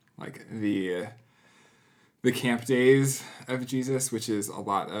to like the camp days of Jesus, which is a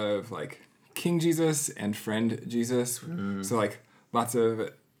lot of like King Jesus and friend Jesus. So like lots of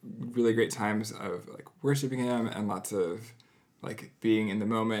really great times of like worshiping him and lots of like being in the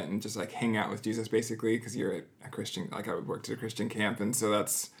moment and just like hang out with Jesus basically, because you're at a Christian, like I worked at a Christian camp, and so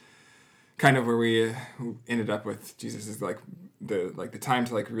that's kind of where we ended up with Jesus, is like the time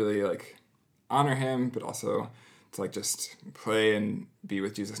to like really like honor him, but also to like just play and be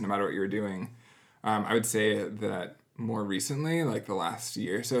with Jesus no matter what you were doing. I would say that more recently, like the last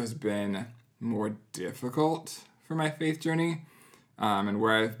year or so, has been more difficult for my faith journey, and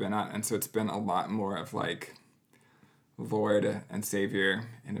where I've been at. And so it's been a lot more of like Lord and Savior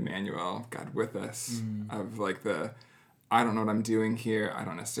and Emmanuel, God with us, of like I don't know what I'm doing here. I'm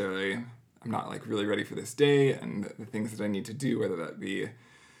not like really ready for this day and the things that I need to do, whether that be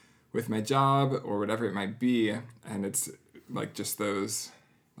with my job or whatever it might be. And it's like just those,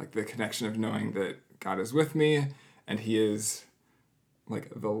 like the connection of knowing that God is with me and he is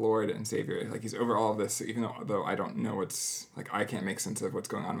like the Lord and Savior. Like he's over all of this, even though I don't know I can't make sense of what's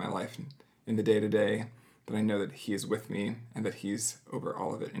going on in my life in the day-to-day, but I know that he is with me and that he's over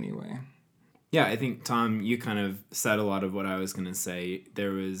all of it anyway. Yeah, I think, Tom, you kind of said a lot of what I was going to say.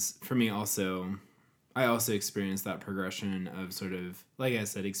 There was, for me also, I also experienced that progression of sort of, like I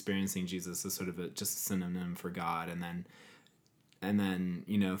said, experiencing Jesus as sort of just a synonym for God, and then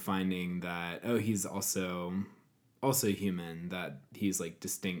finding that, he's also human, that he's like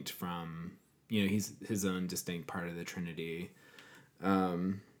distinct from, he's his own distinct part of the Trinity,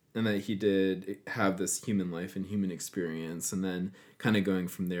 and that he did have this human life and human experience, and then kind of going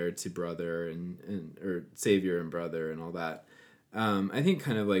from there to brother and or Savior and brother and all that. I think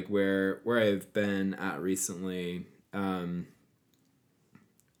kind of like where I've been at recently, and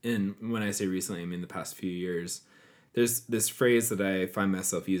when I say recently, I mean the past few years, there's this phrase that I find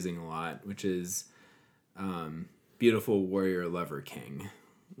myself using a lot, which is beautiful warrior lover king,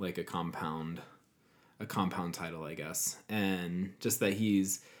 like a compound title, I guess. And just that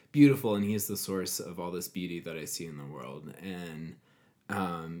he's beautiful and he's the source of all this beauty that I see in the world. And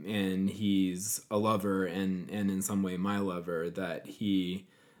he's a lover and in some way my lover, that he,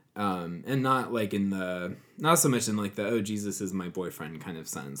 and not like not so much in like the, Jesus is my boyfriend kind of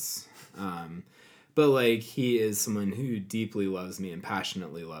sense. But like he is someone who deeply loves me and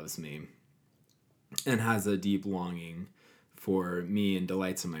passionately loves me and has a deep longing for me and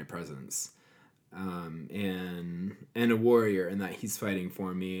delights in my presence. And a warrior, in that he's fighting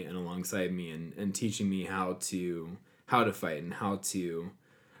for me and alongside me and teaching me how to fight and how to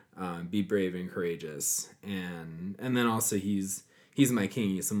be brave and courageous. And then also he's my king.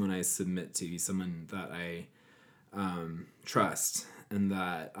 He's someone I submit to. He's someone that I trust and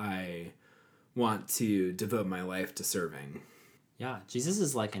that I want to devote my life to serving. Yeah, Jesus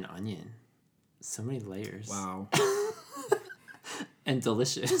is like an onion. So many layers. Wow. And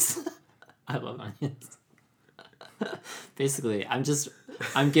delicious. I love onions. Basically,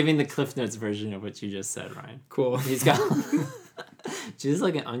 I'm giving the Cliff Notes version of what you just said, Ryan. Cool. He's got Jesus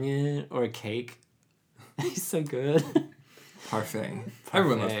like an onion or a cake. He's so good. Parfait.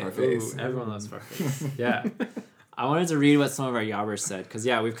 Everyone loves parfaits. Ooh, everyone loves parfaits. Yeah. I wanted to read what some of our Yabbers said, because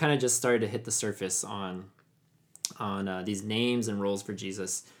we've kind of just started to hit the surface on these names and roles for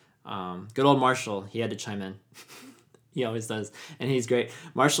Jesus. Good old Marshall, he had to chime in. He always does, and he's great.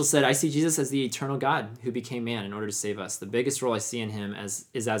 Marshall said, "I see Jesus as the eternal God who became man in order to save us. The biggest role I see in him is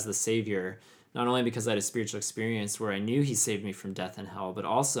as the Savior, not only because I had a spiritual experience where I knew he saved me from death and hell, but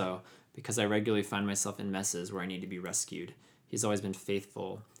also because I regularly find myself in messes where I need to be rescued. He's always been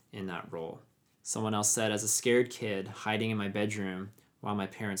faithful in that role." Someone else said, "As a scared kid hiding in my bedroom while my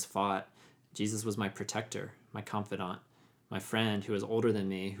parents fought, Jesus was my protector, my confidant, my friend who was older than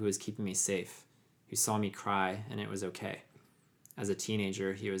me, who was keeping me safe, who saw me cry and it was okay. As a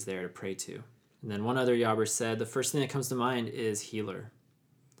teenager, he was there to pray to." And then one other Yabber said, "The first thing that comes to mind is healer.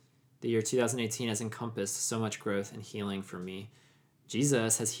 The year 2018 has encompassed so much growth and healing for me.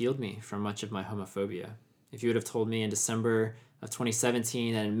 Jesus has healed me from much of my homophobia. If you would have told me in December of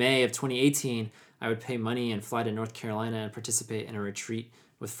 2017 and in May of 2018, I would pay money and fly to North Carolina and participate in a retreat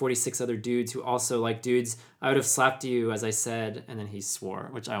with 46 other dudes who also like dudes, I would have slapped you, as I said," and then he swore,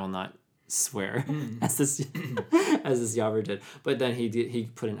 which I will not swear as this Yabber did. But then he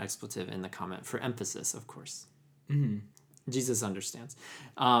put an expletive in the comment for emphasis, of course. Jesus understands.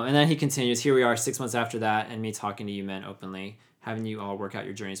 And then he continues, "Here we are 6 months after that, and me talking to you men openly, having you all work out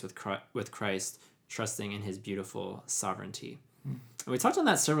your journeys with Christ, trusting in his beautiful sovereignty." And we talked on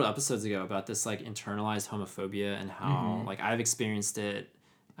that several episodes ago about this like internalized homophobia and how like I've experienced it.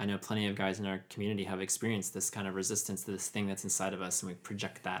 I know plenty of guys in our community have experienced this kind of resistance to this thing that's inside of us, and we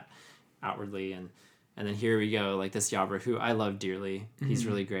project that outwardly. And then here we go, like this Yabber, who I love dearly. He's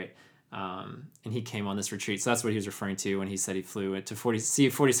really great. And he came on this retreat. So that's what he was referring to when he said he flew to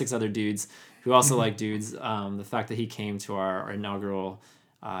 46 other dudes who also like dudes. The fact that he came to our inaugural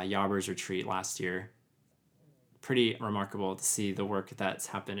Yabbers retreat last year, pretty remarkable to see the work that's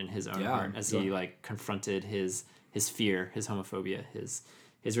happened in his own heart as he like confronted his fear, his homophobia,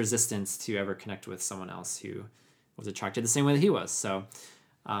 his resistance to ever connect with someone else who was attracted the same way that he was. So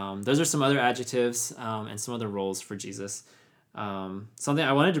those are some other adjectives and some other roles for Jesus. Something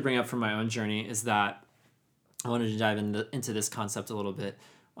I wanted to bring up from my own journey is that I wanted to dive into this concept a little bit.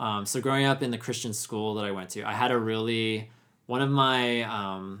 So growing up in the Christian school that I went to, I had one of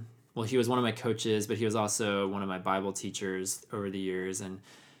my, he was one of my coaches, but he was also one of my Bible teachers over the years. And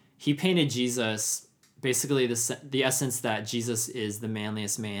he painted Jesus, basically the essence that Jesus is the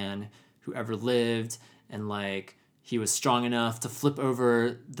manliest man who ever lived. And like, he was strong enough to flip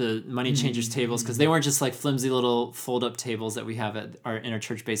over the money changers tables, because they weren't just like flimsy little fold-up tables that we have in our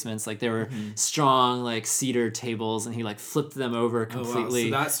church basements. Like they were strong, like cedar tables, and he like flipped them over completely.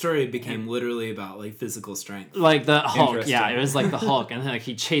 Oh, wow. So that story became literally about like physical strength. Like the Hulk, yeah, it was like the Hulk, and like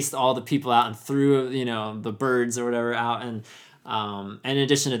he chased all the people out and threw the birds or whatever out, and in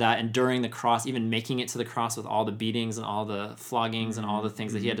addition to that, enduring the cross, even making it to the cross with all the beatings and all the floggings and all the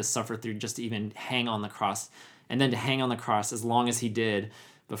things that he had to suffer through just to even hang on the cross. And then to hang on the cross as long as he did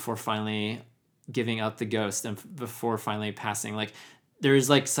before finally giving up the ghost and before finally passing. Like there's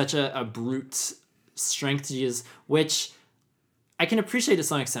like such a brute strength to Jesus, which I can appreciate to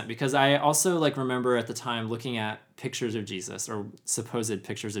some extent, because I also like remember at the time looking at pictures of Jesus or supposed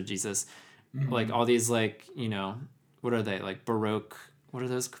pictures of Jesus, like all these like, what are they, like Baroque, what are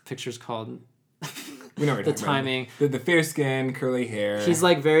those pictures called? We know what the timing. The fair skin, curly hair. He's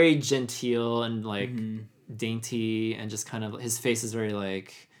like very genteel and like dainty, and just kind of his face is very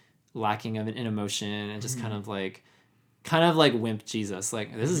like lacking in emotion, and just kind of like wimp Jesus.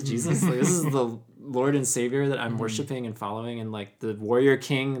 Like this is Jesus. Like this is the Lord and Savior that I'm worshiping and following, and like the warrior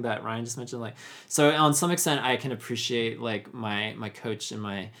king that Ryan just mentioned. Like so, on some extent, I can appreciate like my coach and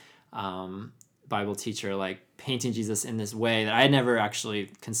my Bible teacher like painting Jesus in this way that I had never actually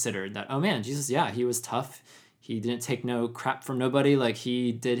considered. That, oh man, Jesus, yeah, he was tough. He didn't take no crap from nobody. Like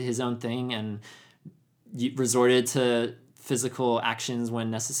he did his own thing and resorted to physical actions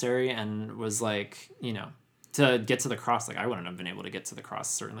when necessary, and was like, to get to the cross. Like I wouldn't have been able to get to the cross,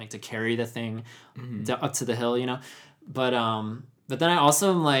 certainly, to carry the thing up to the hill, But then I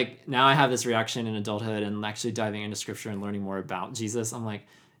also am like, now I have this reaction in adulthood and actually diving into scripture and learning more about Jesus. I'm like,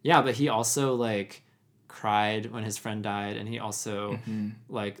 yeah, but he also like cried when his friend died, and he also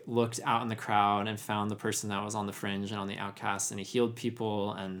like looked out in the crowd and found the person that was on the fringe and on the outcast, and he healed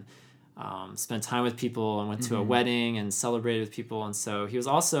people and spent time with people and went to a wedding and celebrated with people. And so he was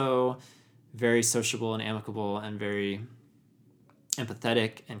also very sociable and amicable and very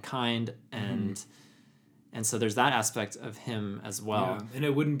empathetic and kind, and so there's that aspect of him as well. Yeah, and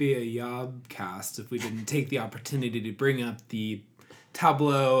it wouldn't be a Yob cast if we didn't take the opportunity to bring up the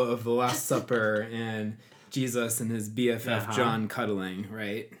tableau of the Last Supper and Jesus and his BFF John cuddling,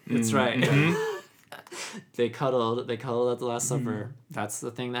 right? That's right. They cuddled at the Last Supper. That's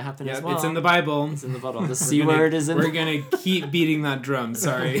the thing that happened as Yep, well. it's in the Bible. It's in the Bible. The C word is in. We're gonna keep beating that drum.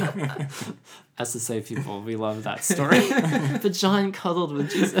 Sorry. SSA people, we love that story. But John cuddled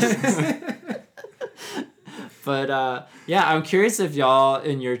with Jesus. But yeah, I'm curious if y'all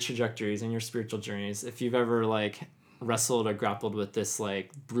in your trajectories and your spiritual journeys, if you've ever like wrestled or grappled with this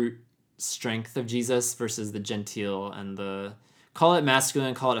like brute strength of Jesus versus the genteel and the, call it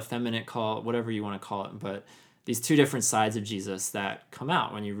masculine, call it effeminate, call it whatever you want to call it, but these two different sides of Jesus that come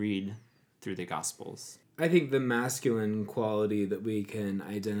out when you read through the Gospels. I think the masculine quality that we can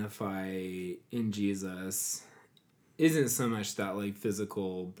identify in Jesus isn't so much that like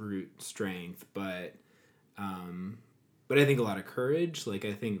physical brute strength, but I think a lot of courage. Like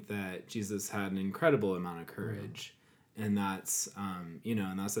I think that Jesus had an incredible amount of courage, and that's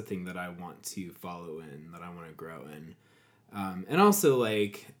and that's the thing that I want to follow in, that I want to grow in, and also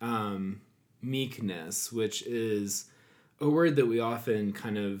like meekness, which is a word that we often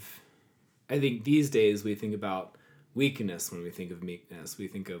kind of, I think these days we think about weakness when we think of meekness. We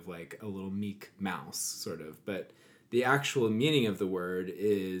think of like a little meek mouse, sort of. But the actual meaning of the word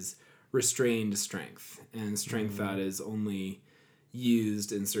is restrained strength, and strength that is only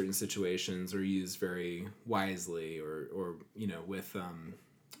used in certain situations or used very wisely or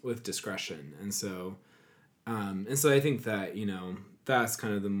with discretion. And so I think that, that's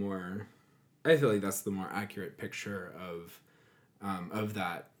kind of the more, I feel like that's the more accurate picture of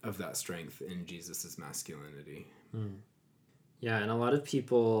that strength in Jesus's masculinity. Yeah, and a lot of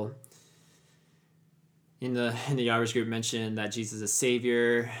people in the Irish group mentioned that Jesus is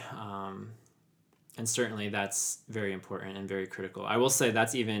Savior, and certainly that's very important and very critical. I will say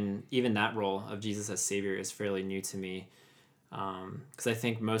that's even that role of Jesus as Savior is fairly new to me, because I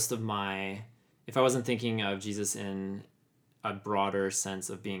think most of if I wasn't thinking of Jesus in a broader sense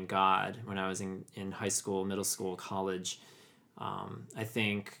of being God when I was in high school, middle school, college, I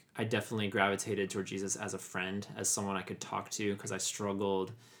think I definitely gravitated toward Jesus as a friend, as someone I could talk to, because I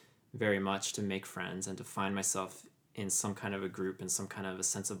struggled very much to make friends and to find myself in some kind of a group and some kind of a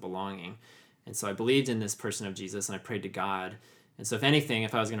sense of belonging. And so I believed in this person of Jesus, and I prayed to God. And so if anything,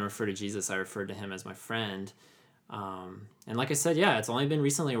 if I was going to refer to Jesus, I referred to him as my friend. And like I said, yeah, it's only been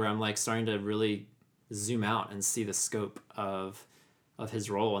recently where I'm like starting to really zoom out and see the scope of his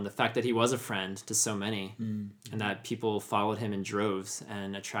role and the fact that he was a friend to so many, and that people followed him in droves,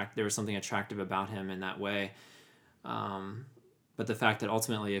 and there was something attractive about him in that way. But the fact that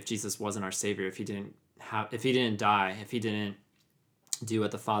ultimately, if Jesus wasn't our Savior, if he didn't die, if he didn't do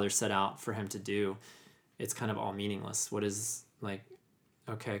what the Father set out for him to do, it's kind of all meaningless. What is like,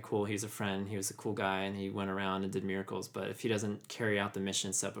 okay, cool, he's a friend, he was a cool guy, and he went around and did miracles, but if he doesn't carry out the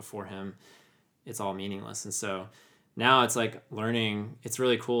mission set before him, it's all meaningless. And so now it's like learning, it's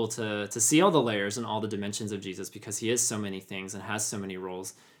really cool to see all the layers and all the dimensions of Jesus, because he is so many things and has so many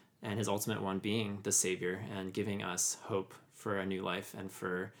roles, and his ultimate one being the Savior and giving us hope for a new life and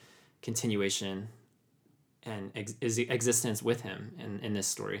for continuation and existence with him in this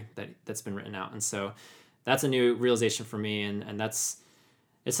story that's been written out. And so that's a new realization for me, and it's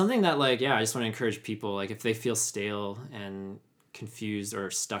something that like, yeah, I just want to encourage people, like if they feel stale and confused or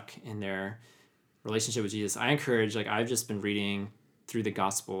stuck in their relationship with Jesus, I encourage, like I've just been reading through the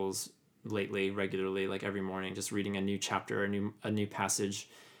Gospels lately regularly, like every morning, just reading a new chapter, a new passage,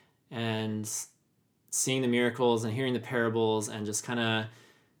 and seeing the miracles and hearing the parables, and just kind of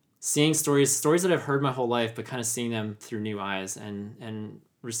seeing stories that I've heard my whole life, but kind of seeing them through new eyes and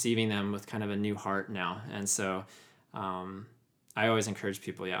receiving them with kind of a new heart now. And so I always encourage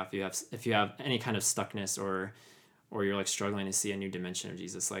people, yeah, if you have any kind of stuckness or you're like struggling to see a new dimension of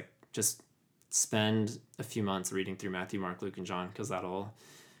Jesus, like just spend a few months reading through Matthew, Mark, Luke, and John, because that'll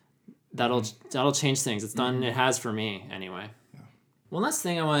change things. It's done. It has for me anyway. Yeah. One last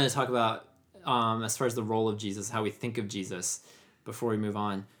thing I wanted to talk about, as far as the role of Jesus, how we think of Jesus, before we move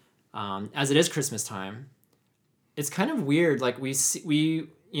on. As it is Christmas time, it's kind of weird. Like if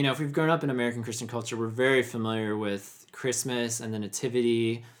we've grown up in American Christian culture, we're very familiar with Christmas and the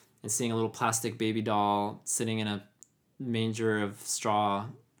Nativity and seeing a little plastic baby doll sitting in a manger of straw,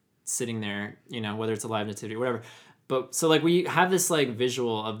 sitting there, whether it's a live nativity or whatever. But so like we have this like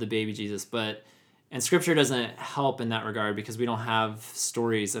visual of the baby Jesus, and scripture doesn't help in that regard, because we don't have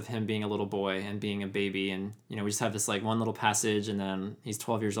stories of him being a little boy and being a baby. And, we just have this like one little passage, and then he's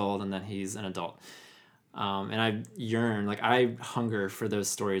 12 years old, and then he's an adult. And I hunger for those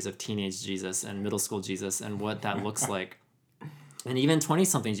stories of teenage Jesus and middle school Jesus and what that looks like. And even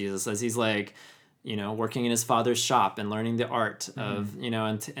 20-something Jesus, as he's like, working in his father's shop and learning the art of,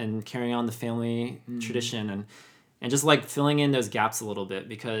 and carrying on the family tradition and just like filling in those gaps a little bit,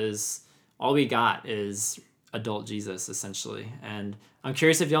 because all we got is adult Jesus, essentially. And I'm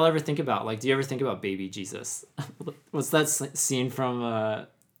curious if y'all ever think about, like, do you ever think about baby Jesus? What's that scene from,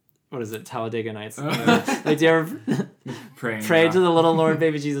 what is it, Talladega Nights? Like, do you ever Praying. pray to the little Lord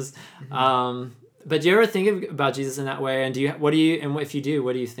baby Jesus? But do you ever think about Jesus in that way? And if you do,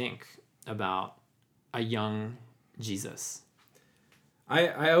 what do you think about a young Jesus?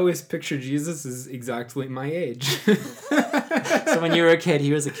 I always picture Jesus as exactly my age. So when you were a kid,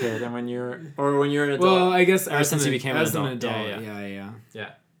 he was a kid, and when you're an adult. Well, I guess ever since you became an as an adult. adult.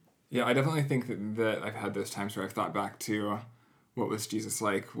 Yeah. Yeah, I definitely think that I've had those times where I've thought back to what was Jesus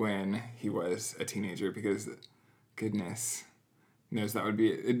like when he was a teenager, because goodness knows it would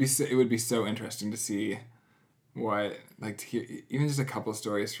be so interesting to see what, like, to hear even just a couple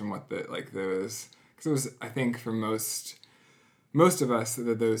stories from what those, because it was, I think, for most of us,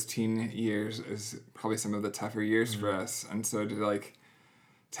 that those teen years is probably some of the tougher years for us, and so to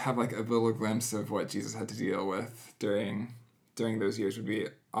have like a little glimpse of what Jesus had to deal with during those years would be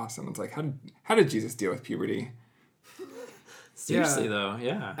awesome. It's like, how did Jesus deal with puberty? Seriously, though,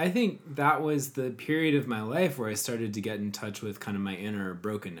 yeah. I think that was the period of my life where I started to get in touch with kind of my inner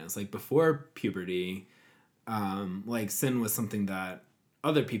brokenness. Like, before puberty, like, sin was something that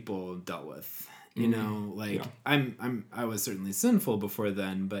other people dealt with. You know, like, yeah. I was certainly sinful before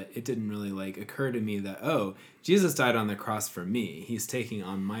then, but it didn't really, like, occur to me that, oh, Jesus died on the cross for me. He's taking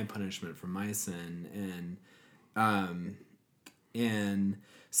on my punishment for my sin. And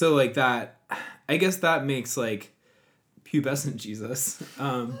so, like, that, I guess that makes, like, pubescent Jesus,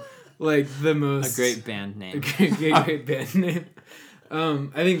 like, the most... A great band name. great band name.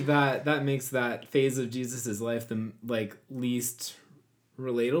 I think that makes that phase of Jesus's life the, like, least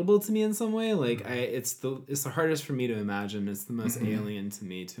relatable to me in some way. Like, it's the hardest for me to imagine. It's the most alien to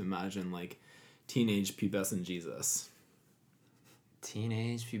me to imagine, like, teenage pubescent Jesus.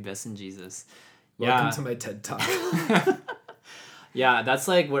 Teenage pubescent Jesus. Welcome to my TED Talk. Yeah, that's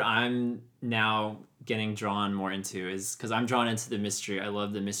like what I'm now getting drawn more into, is because I'm drawn into the mystery. I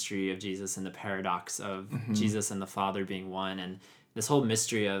love the mystery of Jesus and the paradox of Jesus and the Father being one, and this whole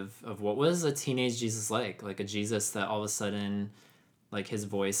mystery of what was a teenage Jesus like a Jesus that all of a sudden, like, his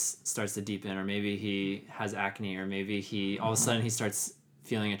voice starts to deepen, or maybe he has acne, or maybe he all of a sudden he starts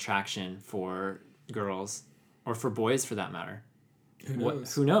feeling attraction for girls, or for boys for that matter.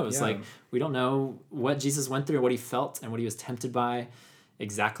 Who knows? Yeah. Like, we don't know what Jesus went through, what he felt, and what he was tempted by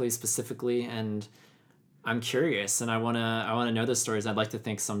exactly, specifically. And I'm curious, and I wanna know those stories. I'd like to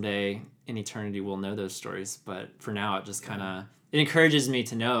think someday in eternity we'll know those stories. But for now, it just kind of it encourages me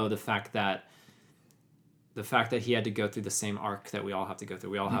to know the fact that he had to go through the same arc that we all have to go through.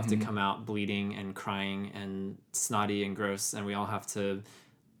 We all have to come out bleeding and crying and snotty and gross, and we all have to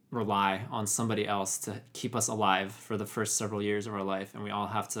rely on somebody else to keep us alive for the first several years of our life, and we all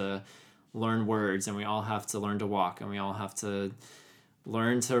have to learn words, and we all have to learn to walk, and we all have to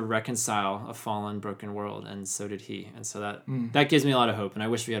learn to reconcile a fallen, broken world, and so did he. And so that gives me a lot of hope, and I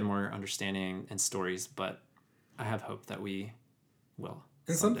wish we had more understanding and stories, but I have hope that we will.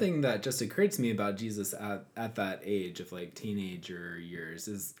 And something that just occurred to me about Jesus at that age of, like, teenager years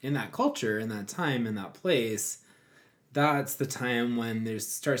is, in that culture, in that time, in that place, that's the time when there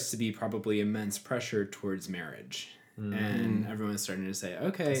starts to be probably immense pressure towards marriage. And everyone's starting to say,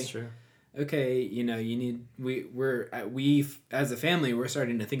 okay, That's true. Okay, you know, we as a family, we're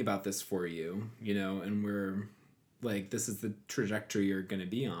starting to think about this for you, you know, and we're like, this is the trajectory you're going to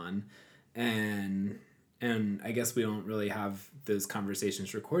be on. And I guess we don't really have those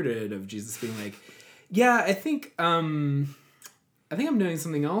conversations recorded of Jesus being like, yeah, I think I'm doing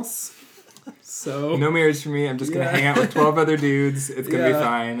something else. So No marriage for me. I'm just going to hang out with 12 other dudes. It's going to be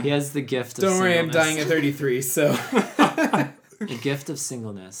fine. He has the gift of don't worry, I'm singleness. dying at 33, so. The gift of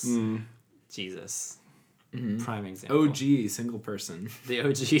singleness. Jesus. Prime example. OG, single person. The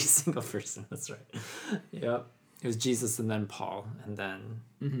OG single person. That's right. Yep. It was Jesus and then Paul and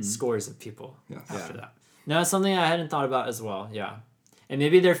then scores of people after that. No, it's something I hadn't thought about as well. Yeah. And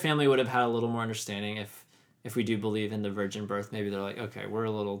maybe their family would have had a little more understanding if we do believe in the virgin birth. Maybe they're like, okay, we're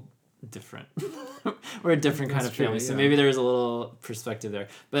a little different. We're a different kind of family. So maybe there's a little perspective there.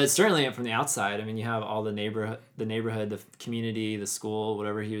 But certainly from the outside, I mean, you have all the neighborhood, the community, the school,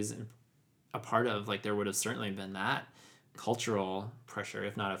 whatever he was a part of, like, there would have certainly been that cultural pressure,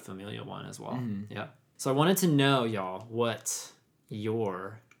 if not a familial one as well. Yeah. So I wanted to know, y'all, what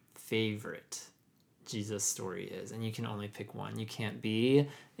your favorite Jesus story is, and you can only pick one. You can't be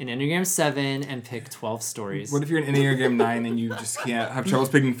an Enneagram 7 and pick 12 stories. What if you're an Enneagram 9 and you just can't have troubles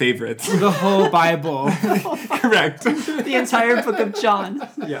picking favorites? The whole Bible. Correct. The entire book of John.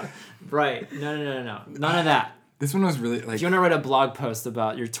 Yeah. Right. No. None of that. This one was really like. If you want to write a blog post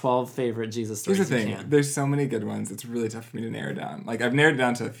about your 12 favorite Jesus stories, Here's the you thing. can. There's so many good ones. It's really tough for me to narrow down. Like I've narrowed it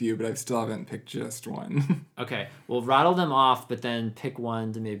down to a few, but I still haven't picked just one. Okay, well, rattle them off, but then pick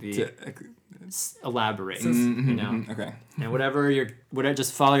one to maybe elaborate. You know, Okay. and whatever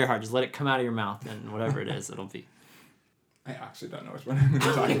just follow your heart. Just let it come out of your mouth, and whatever it is, it'll be. I actually don't know which one I'm going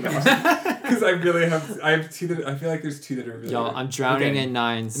to talk about because I have two that I feel like there's two that are really. Y'all, I'm drowning Okay. in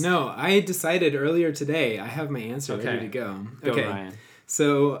nines. No, I decided earlier today. I have my answer Okay. ready to go. Go, Okay. Ryan.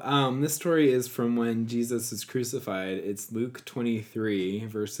 So this story is from when Jesus is crucified. It's Luke 23,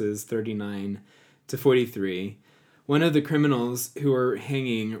 verses 39 to 43. One of the criminals who were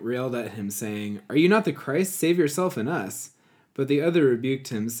hanging railed at him, saying, "Are you not the Christ? Save yourself and us." But the other rebuked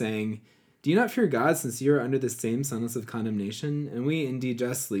him, saying, "Do you not fear God, since you are under the same sentence of condemnation? And we indeed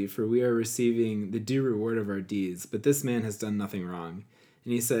justly, for we are receiving the due reward of our deeds. But this man has done nothing wrong."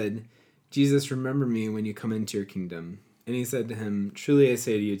 And he said, "Jesus, remember me when you come into your kingdom." And he said to him, "Truly I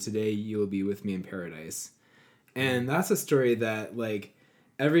say to you, today you will be with me in paradise." And that's a story that, like,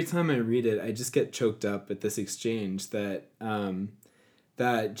 every time I read it, I just get choked up at this exchange that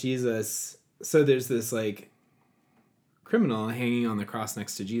that Jesus. So there's this like criminal hanging on the cross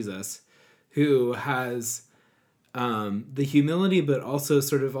next to Jesus, who has the humility, but also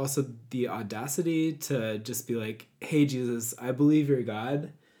the audacity to just be like, "Hey Jesus, I believe you're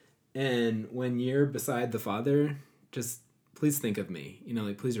God, and when you're beside the Father, just please think of me. You know,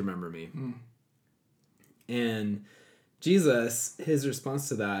 like please remember me." And Jesus, his response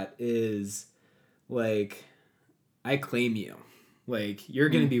to that is like, "I claim you. Like, you're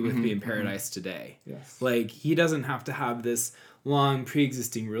going to be with me in paradise today." Yes. Like, he doesn't have to have this long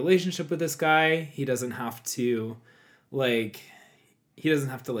pre-existing relationship with this guy. He doesn't have to like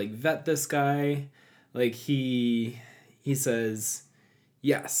vet this guy. Like, he says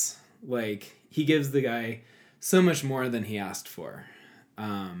yes. Like, he gives the guy so much more than he asked for.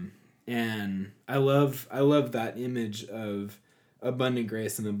 And I love that image of abundant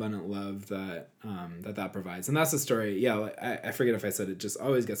grace and abundant love that that provides. And that's the story. Yeah, like, I forget if I said it, just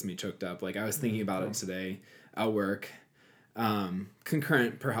always gets me choked up. Like, I was thinking about it today at work,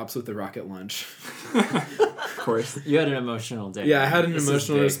 concurrent perhaps with the rocket launch. Of course. You had an emotional day. Yeah, I had an This is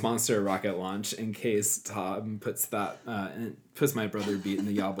emotional big. response to a rocket launch in case Tom puts my brother beat in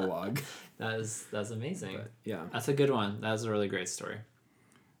the Yabalog. That's amazing. But, yeah. That's a good one. That's a really great story.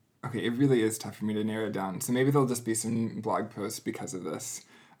 Okay, it really is tough for me to narrow it down. So maybe there'll just be some blog posts because of this.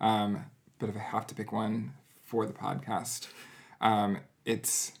 But if I have to pick one for the podcast,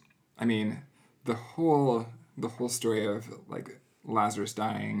 the whole story of like Lazarus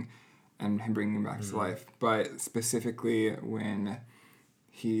dying and him bringing him back to life, but specifically when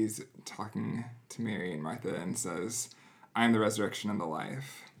he's talking to Mary and Martha and says, "I am the resurrection and the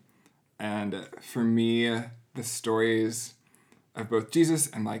life." And for me, the stories of both Jesus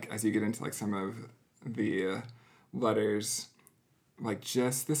and like as you get into like some of the letters, like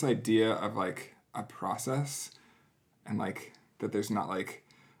just this idea of like a process and like that there's not like,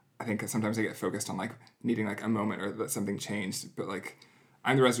 I think sometimes I get focused on like needing like a moment or that something changed, but like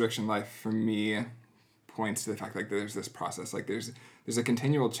I'm the resurrection life for me points to the fact like there's this process, like there's a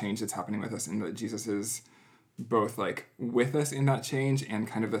continual change that's happening with us, and that Jesus is both like with us in that change and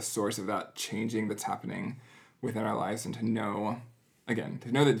kind of the source of that changing that's happening within our lives, and to know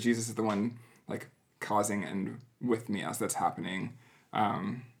that Jesus is the one like causing and with me as that's happening.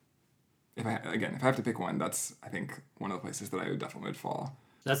 If I have to pick one, that's I think one of the places that I would fall.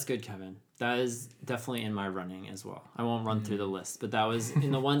 That's good, Kevin. That is definitely in my running as well. I won't run through the list, but that was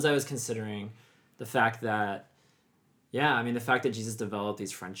in the ones I was considering. The fact that Jesus developed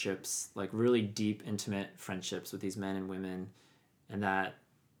these friendships, like really deep, intimate friendships with these men and women, and that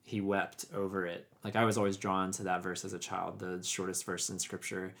he wept over it. Like, I was always drawn to that verse as a child, the shortest verse in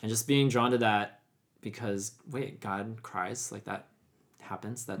scripture, and just being drawn to that because, wait, God cries? Like, that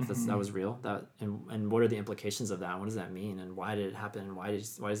happens? That was real? And what are the implications of that? What does that mean? And why did it happen? Why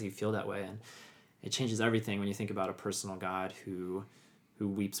does he feel that way? And it changes everything when you think about a personal God who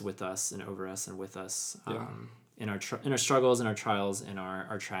weeps with us and over us and with us in our struggles and our trials and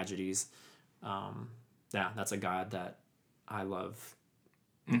our tragedies. That's a God that I love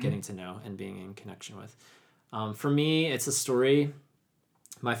getting to know and being in connection with. For me, it's a story.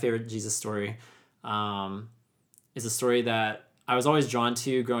 My favorite Jesus story is a story that I was always drawn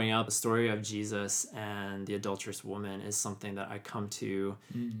to growing up. The story of Jesus and the adulterous woman is something that I come to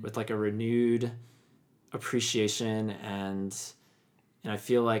with like a renewed appreciation, and I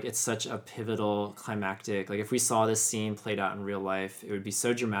feel like it's such a pivotal, climactic. Like, if we saw this scene played out in real life, it would be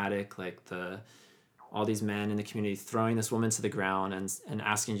so dramatic. Like the all these men in the community throwing this woman to the ground and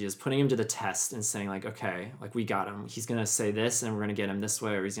asking Jesus, putting him to the test and saying like, okay, like we got him. He's going to say this and we're going to get him this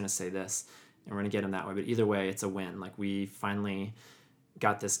way, or he's going to say this and we're going to get him that way. But either way, it's a win. Like we finally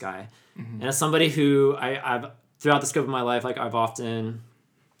got this guy. And as somebody who I've throughout the scope of my life, like I've often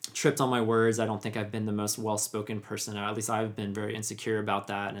tripped on my words. I don't think I've been the most well-spoken person. At least I've been very insecure about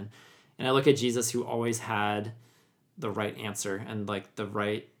that. And I look at Jesus, who always had the right answer and like the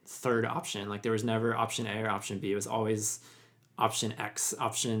right third option. Like there was never option A or option B. It was always option X,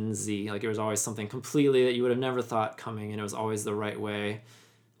 option Z. Like it was always something completely that you would have never thought coming, and it was always the right way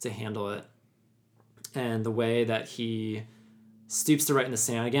to handle it. And the way that he stoops to write in the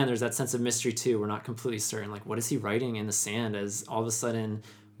sand, again, there's that sense of mystery too. We're not completely certain. Like, what is he writing in the sand? As all of a sudden,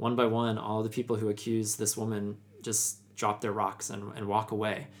 one by one, all the people who accuse this woman just drop their rocks and walk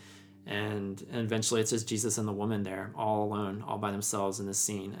away. And eventually it's just Jesus and the woman there, all alone, all by themselves in this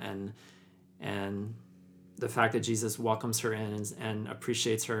scene. And the fact that Jesus welcomes her in and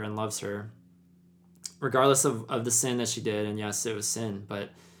appreciates her and loves her, regardless of the sin that she did. And yes, it was sin, but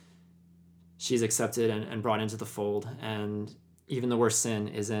she's accepted and brought into the fold. And even the worst sin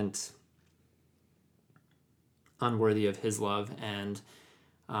isn't unworthy of his love. And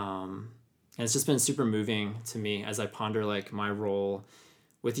it's just been super moving to me as I ponder like my role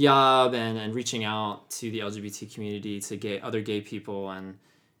with Yob and reaching out to the LGBT community, to other gay people, and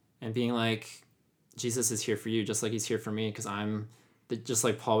being like, Jesus is here for you, just like he's here for me, because just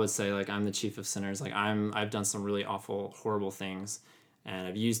like Paul would say, like I'm the chief of sinners. Like I've done some really awful, horrible things, and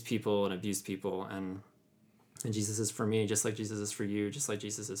I've used people and abused people, and Jesus is for me, just like Jesus is for you, just like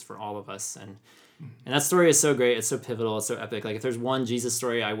Jesus is for all of us. And that story is so great. It's so pivotal. It's so epic. Like if there's one Jesus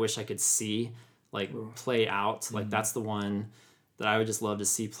story I wish I could see like play out, like that's the one that I would just love to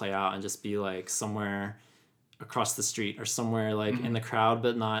see play out and just be like somewhere across the street or somewhere like in the crowd,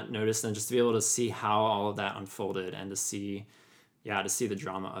 but not noticed, and just to be able to see how all of that unfolded and to see the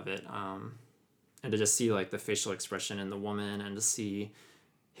drama of it. And to just see like the facial expression in the woman, and to see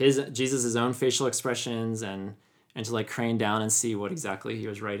Jesus' own facial expressions, and to like crane down and see what exactly he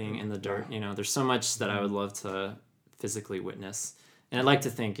was writing in the dirt. You know, there's so much that I would love to physically witness. And I'd like to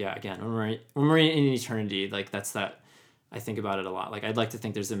think, again, when we're in eternity, like I think about it a lot. Like I'd like to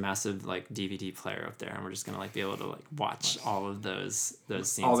think there's a massive like DVD player up there, and we're just gonna like be able to like watch all of those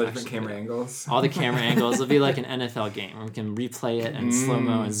scenes. All the different camera angles. All the camera angles. It'll be like an NFL game. We can replay it and slow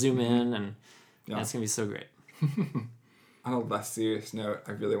mo and zoom in, and it's gonna be so great. On a less serious note,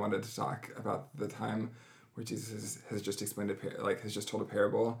 I really wanted to talk about the time where Jesus has just explained has just told a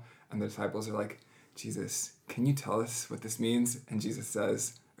parable, and the disciples are like, Jesus, can you tell us what this means? And Jesus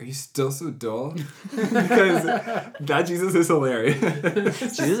says, are you still so dull? Because that Jesus is hilarious.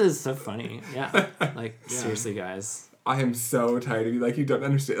 Jesus is so funny. Yeah. Like, seriously, guys. I am so tired of you. Like, you don't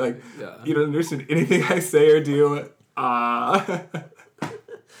understand. Like, you don't understand anything I say or do.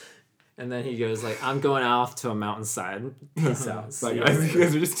 And then he goes like, I'm going off to a mountainside. Peace out. Like, you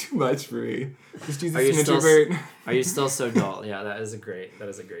guys are just too much for me. Is Jesus an introvert? Are you still so dull? Yeah, that is a great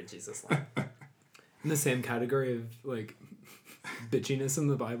Jesus line. In the same category of like bitchiness in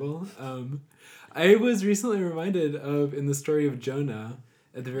the Bible, I was recently reminded of in the story of Jonah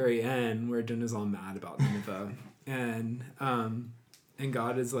at the very end, where Jonah's all mad about Nineveh, and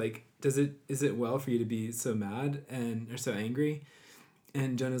God is like, is it well for you to be so mad or so angry?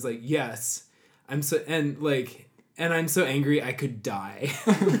 And Jonah's like, yes, I'm so angry I could die.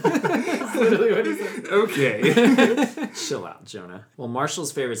 That's literally what he said. Okay. Chill out, Jonah. Well,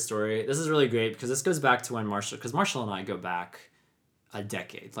 Marshall's favorite story, this is really great because this goes back to when because Marshall and I go back a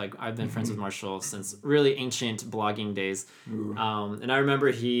decade. Like I've been friends with Marshall since really ancient blogging days. And I remember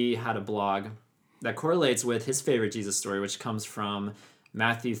he had a blog that correlates with his favorite Jesus story, which comes from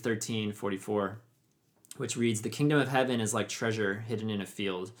Matthew 13:44. Which reads, the kingdom of heaven is like treasure hidden in a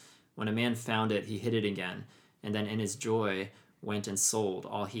field. When a man found it, he hid it again, and then in his joy went and sold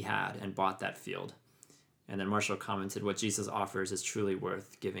all he had and bought that field. And then Marshall commented, what Jesus offers is truly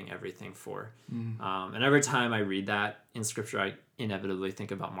worth giving everything for. And every time I read that in scripture, I inevitably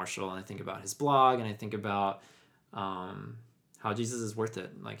think about Marshall, and I think about his blog, and I think about how Jesus is worth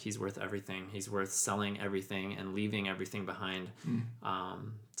it. Like he's worth everything. He's worth selling everything and leaving everything behind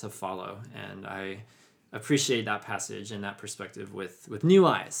to follow. And I appreciate that passage and that perspective with new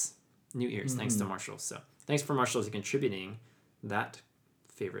eyes, new ears, thanks to Marshall. So thanks for Marshall for contributing that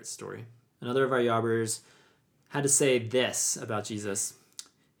favorite story. Another of our Yobbers had to say this about Jesus.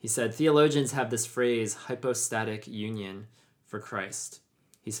 He said, theologians have this phrase, hypostatic union for Christ.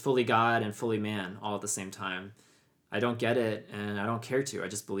 He's fully God and fully man all at the same time. I don't get it, and I don't care to. I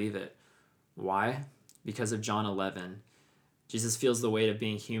just believe it. Why? Because of John 11. Jesus feels the weight of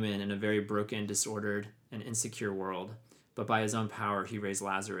being human in a very broken, disordered, and insecure world, but by his own power, he raised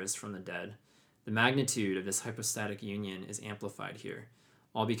Lazarus from the dead. The magnitude of this hypostatic union is amplified here,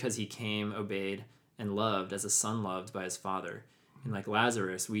 all because he came, obeyed, and loved as a son loved by his Father. And like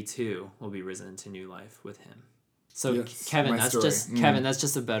Lazarus, we too will be risen to new life with him. So Yes, Kevin, my that's story. just Kevin, that's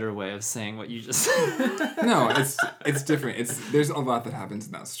just a better way of saying what you just No, it's different. There's a lot that happens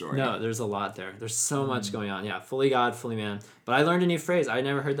in that story. No, there's a lot there. There's so much going on. Yeah, fully God, fully man. But I learned a new phrase. I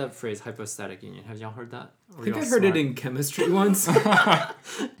never heard that phrase, hypostatic union. Have y'all heard that? I think I heard it in chemistry once. Yeah,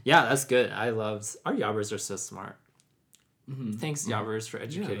 that's good. I loved our Yabbers are so smart. Thanks, Yabbers, for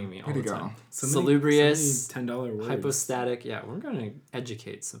educating me all way the to go. time. So Salubrious, $10 words. hypostatic. Yeah, we're going to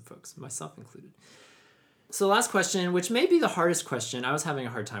educate some folks, myself included. So last question, which may be the hardest question. I was having a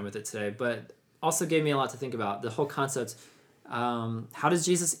hard time with it today, but also gave me a lot to think about. The whole concept, how does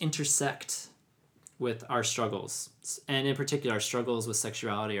Jesus intersect with our struggles? And in particular, our struggles with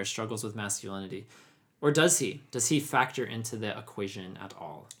sexuality, our struggles with masculinity. Or does he? Does he factor into the equation at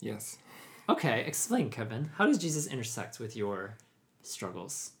all? Yes. Okay, explain, Kevin. How does Jesus intersect with your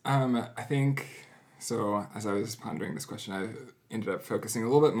struggles? I think so. As I was pondering this question, I ended up focusing a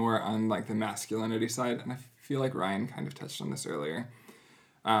little bit more on like the masculinity side, and I feel like Ryan kind of touched on this earlier.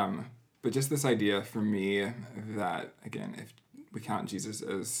 But just this idea for me that, again, if we count Jesus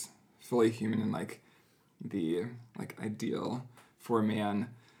as fully human and like the like ideal for man,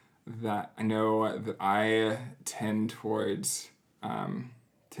 that I know that I tend towards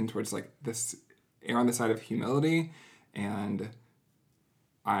like this err on the side of humility, and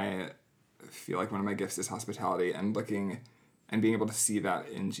I feel like one of my gifts is hospitality, and looking and being able to see that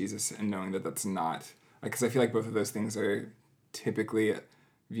in Jesus and knowing that that's not like, because I feel like both of those things are typically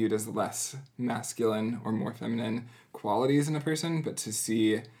viewed as less masculine or more feminine qualities in a person, but to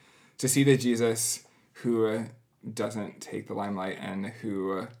see the Jesus who doesn't take the limelight and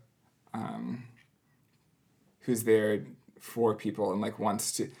who's there for people and like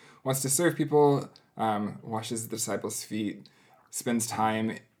wants to serve people, washes the disciples' feet, spends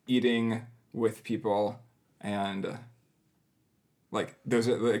time eating with people, and like those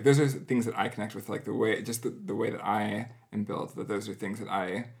are things that I connect with, like the way that I am built, that those are things that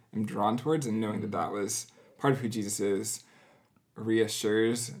I am drawn towards, and knowing that that was part of who Jesus is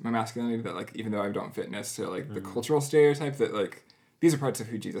reassures my masculinity, that like even though I don't fit necessarily like the cultural stereotype, that like these are parts of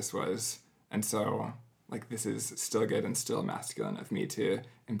who Jesus was, and so like this is still good and still masculine of me to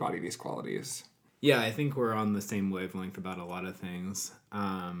embody these qualities. Yeah, I think we're on the same wavelength about a lot of things.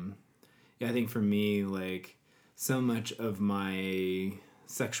 Yeah, I think for me, like, so much of my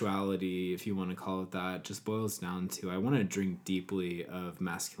sexuality, if you want to call it that, just boils down to I want to drink deeply of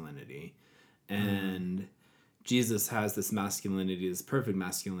masculinity. And Jesus has this masculinity, this perfect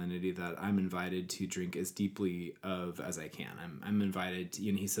masculinity that I'm invited to drink as deeply of as I can. I'm invited to,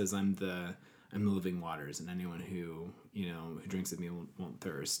 he says I'm the living waters, and anyone who drinks of me won't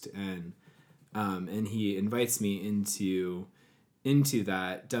thirst. And he invites me into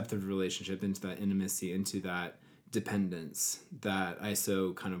that depth of relationship, into that intimacy, into that dependence that I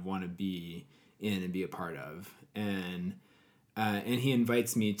so kind of want to be in and be a part of. And he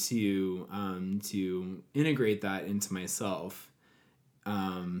invites me to integrate that into myself.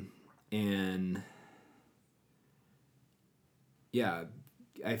 And yeah,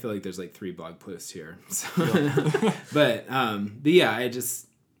 I feel like there's like 3 blog posts here. So, but yeah,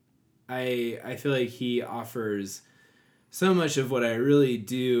 I feel like he offers so much of what I really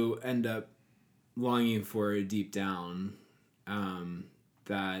do end up longing for deep down,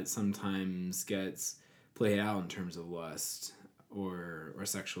 that sometimes gets played out in terms of lust or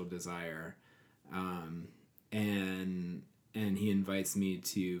sexual desire. And he invites me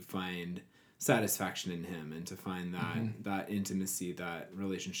to find satisfaction in him, and to find that intimacy, that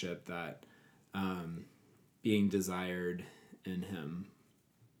relationship, that being desired in him.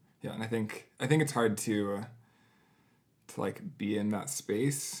 Yeah, and I think it's hard to like be in that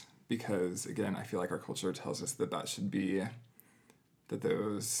space, because again, I feel like our culture tells us that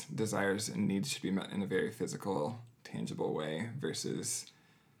those desires and needs should be met in a very physical, tangible way, versus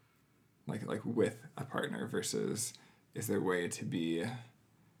like with a partner, versus is there a way to be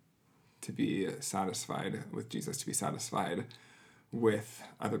satisfied with Jesus, to be satisfied with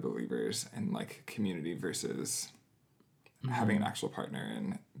other believers and like community, versus having an actual partner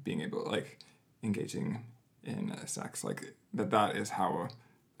and being able like engaging in sex, like that is how,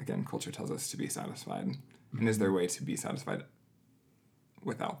 again, culture tells us to be satisfied. And is there a way to be satisfied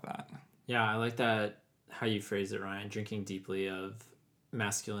without that? Yeah, I like that, how you phrase it, Ryan, drinking deeply of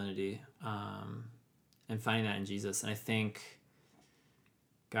masculinity, and finding that in Jesus. And I think,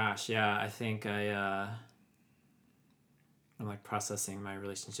 gosh, yeah, I think I'm like processing my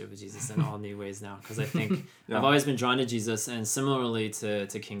relationship with Jesus in all new ways now, because I think Yeah. I've always been drawn to Jesus, and similarly to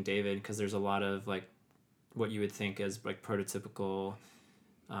King David, because there's a lot of like what you would think as like prototypical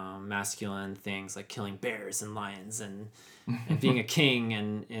masculine things, like killing bears and lions and being a king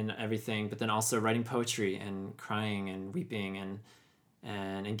and everything, but then also writing poetry and crying and weeping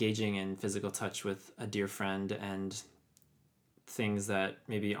and engaging in physical touch with a dear friend, and things that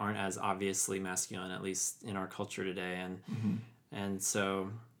maybe aren't as obviously masculine, at least in our culture today. And so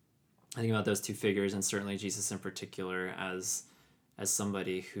I think about those two figures, and certainly Jesus in particular, as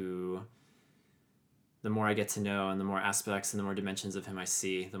somebody who, the more I get to know and the more aspects and the more dimensions of him I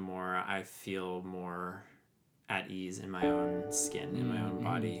see, the more I feel more at ease in my own skin, in my own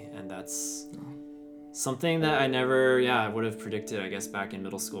body. And that's something that I never, would have predicted, I guess, back in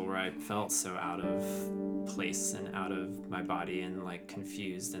middle school, where I felt so out of place and out of my body and like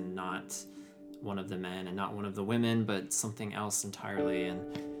confused and not one of the men and not one of the women, but something else entirely.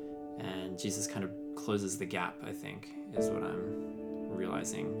 And Jesus kind of closes the gap, I think, is what I'm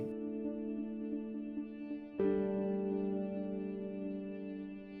realizing.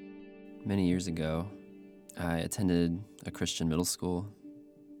 Many years ago, I attended a Christian middle school,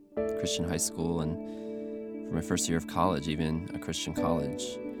 Christian high school, and for my first year of college, even a Christian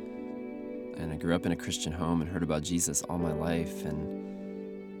college. And I grew up in a Christian home and heard about Jesus all my life,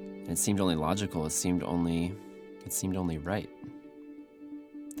 and it seemed only logical, it seemed only right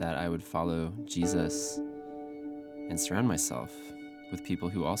that I would follow Jesus and surround myself with people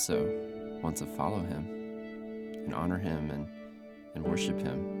who also want to follow him and honor him and worship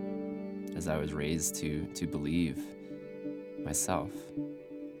him, as I was raised to believe myself.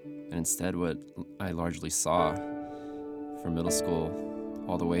 And instead, what I largely saw from middle school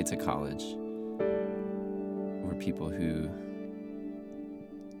all the way to college were people who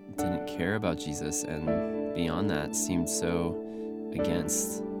didn't care about Jesus, and beyond that seemed so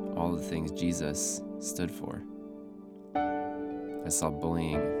against all the things Jesus stood for. I saw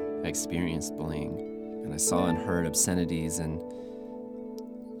bullying, I experienced bullying, and I saw and heard obscenities and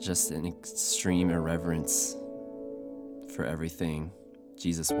just an extreme irreverence for everything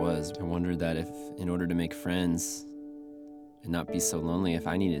Jesus was. I wondered that if, in order to make friends and not be so lonely, if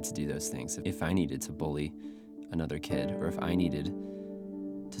I needed to do those things, if I needed to bully another kid, or if I needed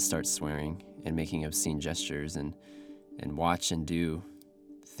to start swearing and making obscene gestures and watch and do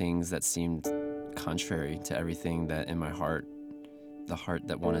things that seemed contrary to everything that in my heart, the heart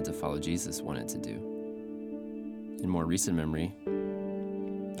that wanted to follow Jesus wanted to do. In more recent memory,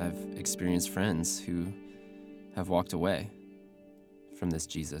 I've experienced friends who have walked away from this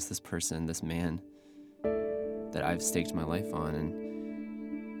Jesus, this person, this man that I've staked my life on,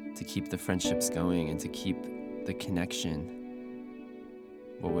 and to keep the friendships going and to keep the connection,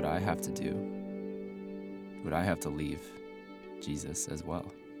 what would I have to do? Would I have to leave Jesus as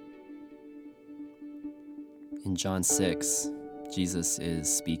well? In John 6, Jesus is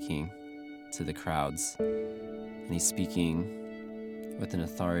speaking to the crowds, and he's speaking with an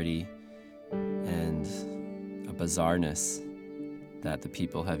authority and a bizarreness that the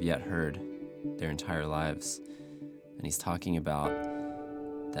people have yet heard their entire lives. And he's talking about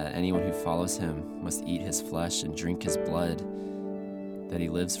that anyone who follows him must eat his flesh and drink his blood, that he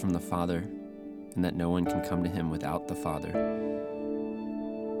lives from the Father, and that no one can come to him without the Father.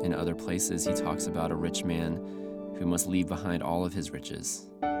 In other places, he talks about a rich man who must leave behind all of his riches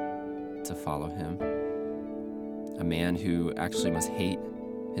to follow him. A man who actually must hate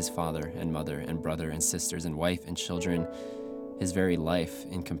his father and mother and brother and sisters and wife and children, his very life,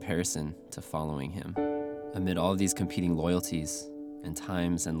 in comparison to following him. Amid all of these competing loyalties and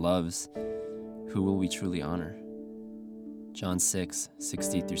times and loves, who will we truly honor? John 6,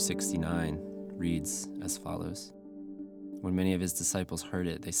 60 through 69 reads as follows. When many of his disciples heard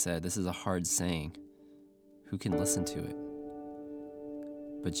it, they said, "This is a hard saying. Who can listen to it?"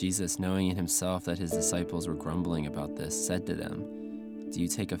 But Jesus, knowing in himself that his disciples were grumbling about this, said to them, "Do you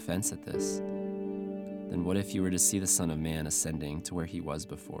take offense at this? Then what if you were to see the Son of Man ascending to where he was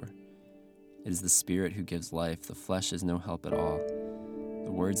before? It is the Spirit who gives life. The flesh is no help at all.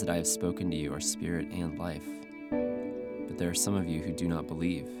 The words that I have spoken to you are spirit and life. But there are some of you who do not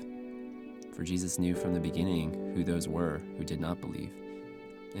believe." For Jesus knew from the beginning who those were who did not believe,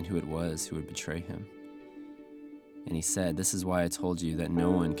 and who it was who would betray him. And he said, "This is why I told you that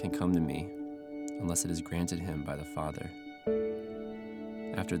no one can come to me unless it is granted him by the Father."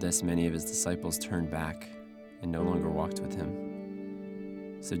 After this, many of his disciples turned back and no longer walked with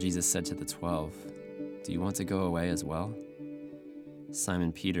him. So Jesus said to the 12, "Do you want to go away as well?"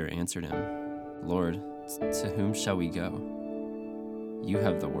 Simon Peter answered him, "Lord, to whom shall we go? You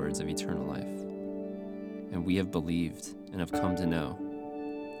have the words of eternal life, and we have believed and have come to know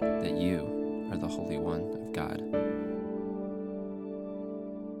that you are the Holy One of God.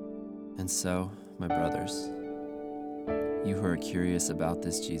 And so, my brothers, you who are curious about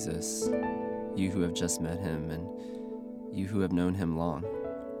this Jesus, you who have just met him, and you who have known him long,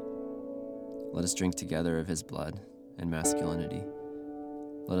 let us drink together of his blood and masculinity.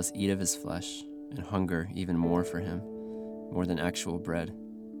 Let us eat of his flesh and hunger even more for him, more than actual bread.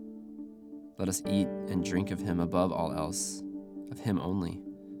 Let us eat and drink of him above all else, of him only,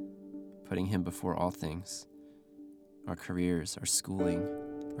 putting him before all things, our careers, our schooling,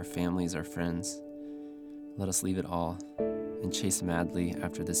 our families, our friends. Let us leave it all and chase madly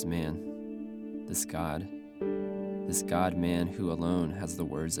after this man, this God-man who alone has the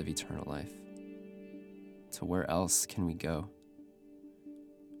words of eternal life. To where else can we go?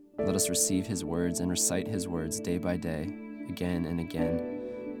 Let us receive his words and recite his words day by day, again and again,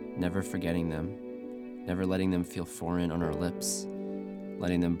 never forgetting them, never letting them feel foreign on our lips,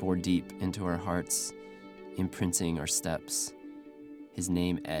 letting them bore deep into our hearts, imprinting our steps, his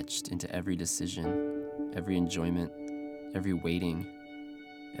name etched into every decision, every enjoyment, every waiting,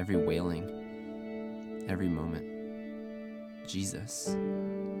 every wailing, every moment. Jesus,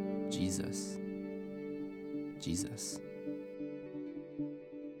 Jesus, Jesus.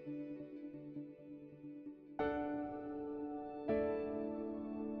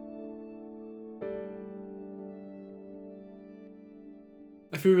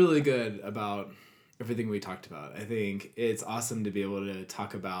 I feel really good about everything we talked about. I think it's awesome to be able to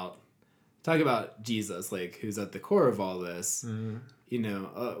talk about Jesus, like who's at the core of all this. You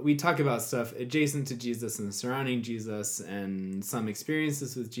know, we talk about stuff adjacent to Jesus and surrounding Jesus, and some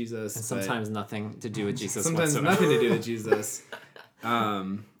experiences with Jesus, And sometimes nothing to do with Jesus sometimes whatsoever. nothing to do with Jesus.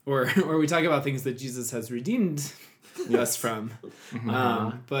 Or we talk about things that Jesus has redeemed us from.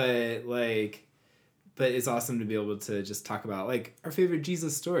 But it's awesome to be able to just talk about like our favorite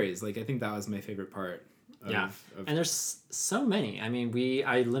Jesus stories. Like I think that was my favorite part. And there's so many. I mean,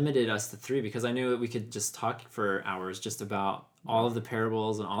 I limited us to 3 because I knew that we could just talk for hours just about all of the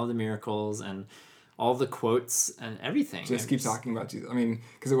parables and all of the miracles and all of the quotes and everything. Just keep talking about Jesus. I mean,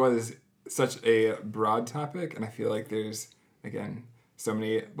 because it was such a broad topic, and I feel like there's, again, so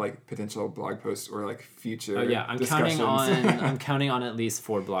many like potential blog posts or like future I'm discussions. I'm counting on at least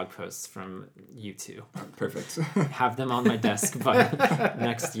 4 blog posts from you two. Perfect. Have them on my desk by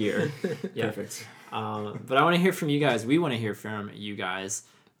next year. Yeah. Perfect. But I want to hear from you guys. We want to hear from you guys.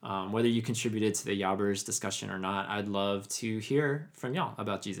 Whether you contributed to the Yabbers discussion or not, I'd love to hear from y'all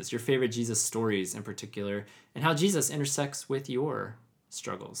about Jesus, your favorite Jesus stories in particular, and how Jesus intersects with your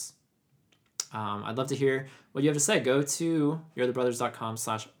struggles. I'd love to hear what you have to say. Go to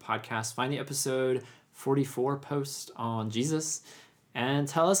you'rethebrothers.com/podcast. Find the episode 44 post on Jesus and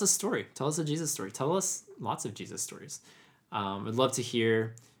tell us a story. Tell us a Jesus story. Tell us lots of Jesus stories. I'd love to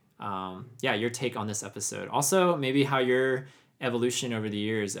hear your take on this episode. Also, maybe how your evolution over the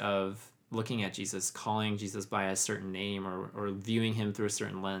years of looking at Jesus, calling Jesus by a certain name or viewing him through a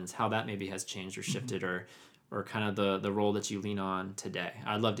certain lens, how that maybe has changed or shifted or kind of the role that you lean on today.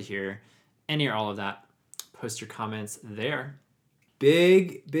 I'd love to hear any or all of that. Post your comments there.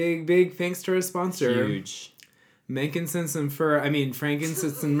 Big thanks to our sponsor. Huge. Frankincense and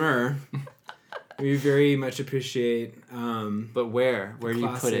myrrh. We very much appreciate But where do you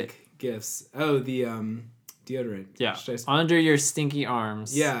put it? Gifts. Oh, the deodorant. Yeah. Should I Under your stinky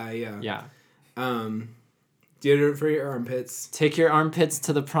arms. Yeah. Yeah. Deodorant for your armpits. Take your armpits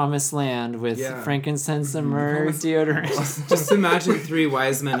to the promised land with frankincense and myrrh deodorant. Just imagine 3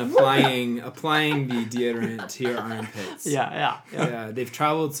 wise men applying the deodorant to your armpits. Yeah. They've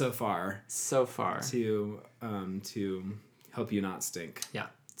traveled so far to help you not stink. Yeah.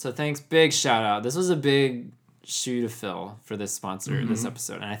 So thanks. Big shout out. This was a big shoe to fill for this sponsor this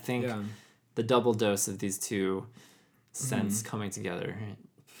episode, and I think the double dose of these 2 scents coming together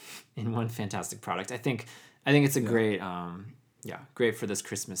in one fantastic product. I think it's a great great for this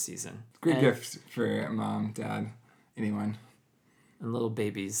Christmas season. Great gift for mom, dad, anyone. And little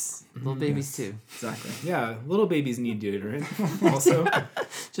babies. Little babies too. Exactly. Yeah, little babies need deodorant also.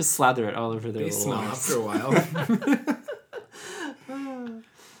 Just slather it all over their They little smell arms. after a while.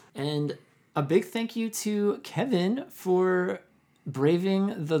 And a big thank you to Kevin for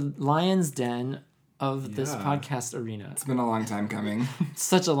braving the lion's den of this podcast arena. It's been a long time coming.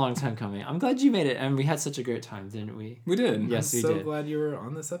 Such a long time coming. I'm glad you made it, and we had such a great time, didn't we? We did. Yes, we so did. glad you were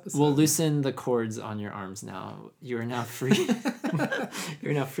on this episode. We'll loosen the cords on your arms now. You are now free.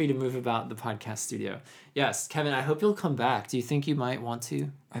 You're now free to move about the podcast studio. Yes, Kevin, I hope you'll come back. Do you think you might want to?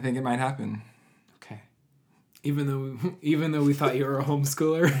 I think it might happen. Okay. Even though we thought you were a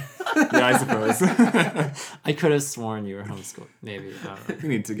homeschooler. Yeah, I suppose. I could have sworn you were homeschooled. Maybe. I don't know. We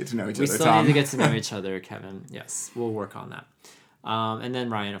need to get to know each We other, still Tom. need to get to know each other, Kevin. Yes, we'll work on that. And then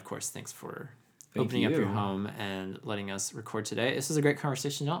Ryan, of course, thanks for opening up your home and letting us record today. This was a great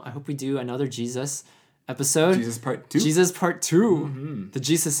conversation, y'all. I hope we do another Jesus episode. Jesus part 2. Jesus part 2. The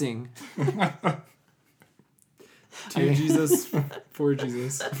Jesusing. To Jesus, for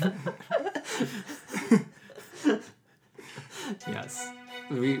Jesus. Yes.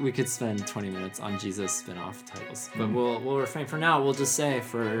 We could spend 20 minutes on Jesus spin-off titles, but we'll refrain. For now, we'll just say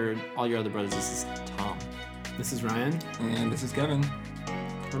for all your other brothers, this is Tom. This is Ryan. And this is Kevin.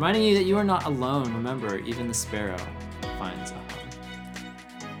 Reminding you that you are not alone. Remember, even the sparrow finds a home.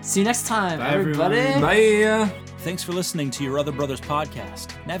 See you next time, Bye, everybody. everyone. Bye. Thanks for listening to Your Other Brothers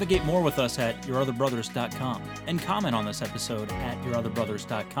podcast. Navigate more with us at yourotherbrothers.com and comment on this episode at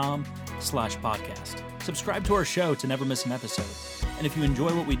yourotherbrothers.com/podcast. Subscribe to our show to never miss an episode. And if you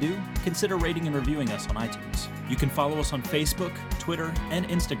enjoy what we do, consider rating and reviewing us on iTunes. You can follow us on Facebook, Twitter, and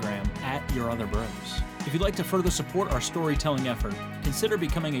Instagram at Your Other Brothers. If you'd like to further support our storytelling effort, consider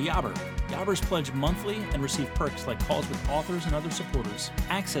becoming a Yobber. Yobbers pledge monthly and receive perks like calls with authors and other supporters,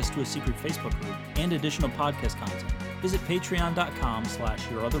 access to a secret Facebook group, and additional podcast content. Visit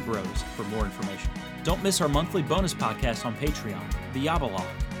patreon.com/yourotherbros for more information. Don't miss our monthly bonus podcast on Patreon, The Yobbalog,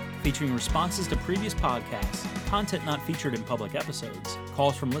 featuring responses to previous podcasts, content not featured in public episodes,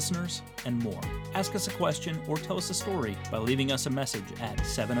 calls from listeners, and more. Ask us a question or tell us a story by leaving us a message at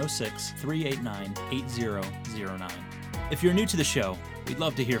 706-389-8009. If you're new to the show, we'd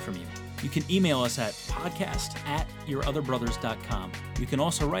love to hear from you. You can email us at podcast@yourotherbrothers.com. You can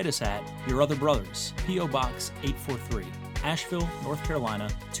also write us at Your Other Brothers, P.O. Box 843, Asheville, North Carolina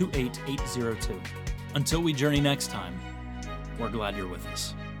 28802. Until we journey next time, we're glad you're with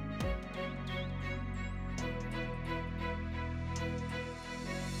us.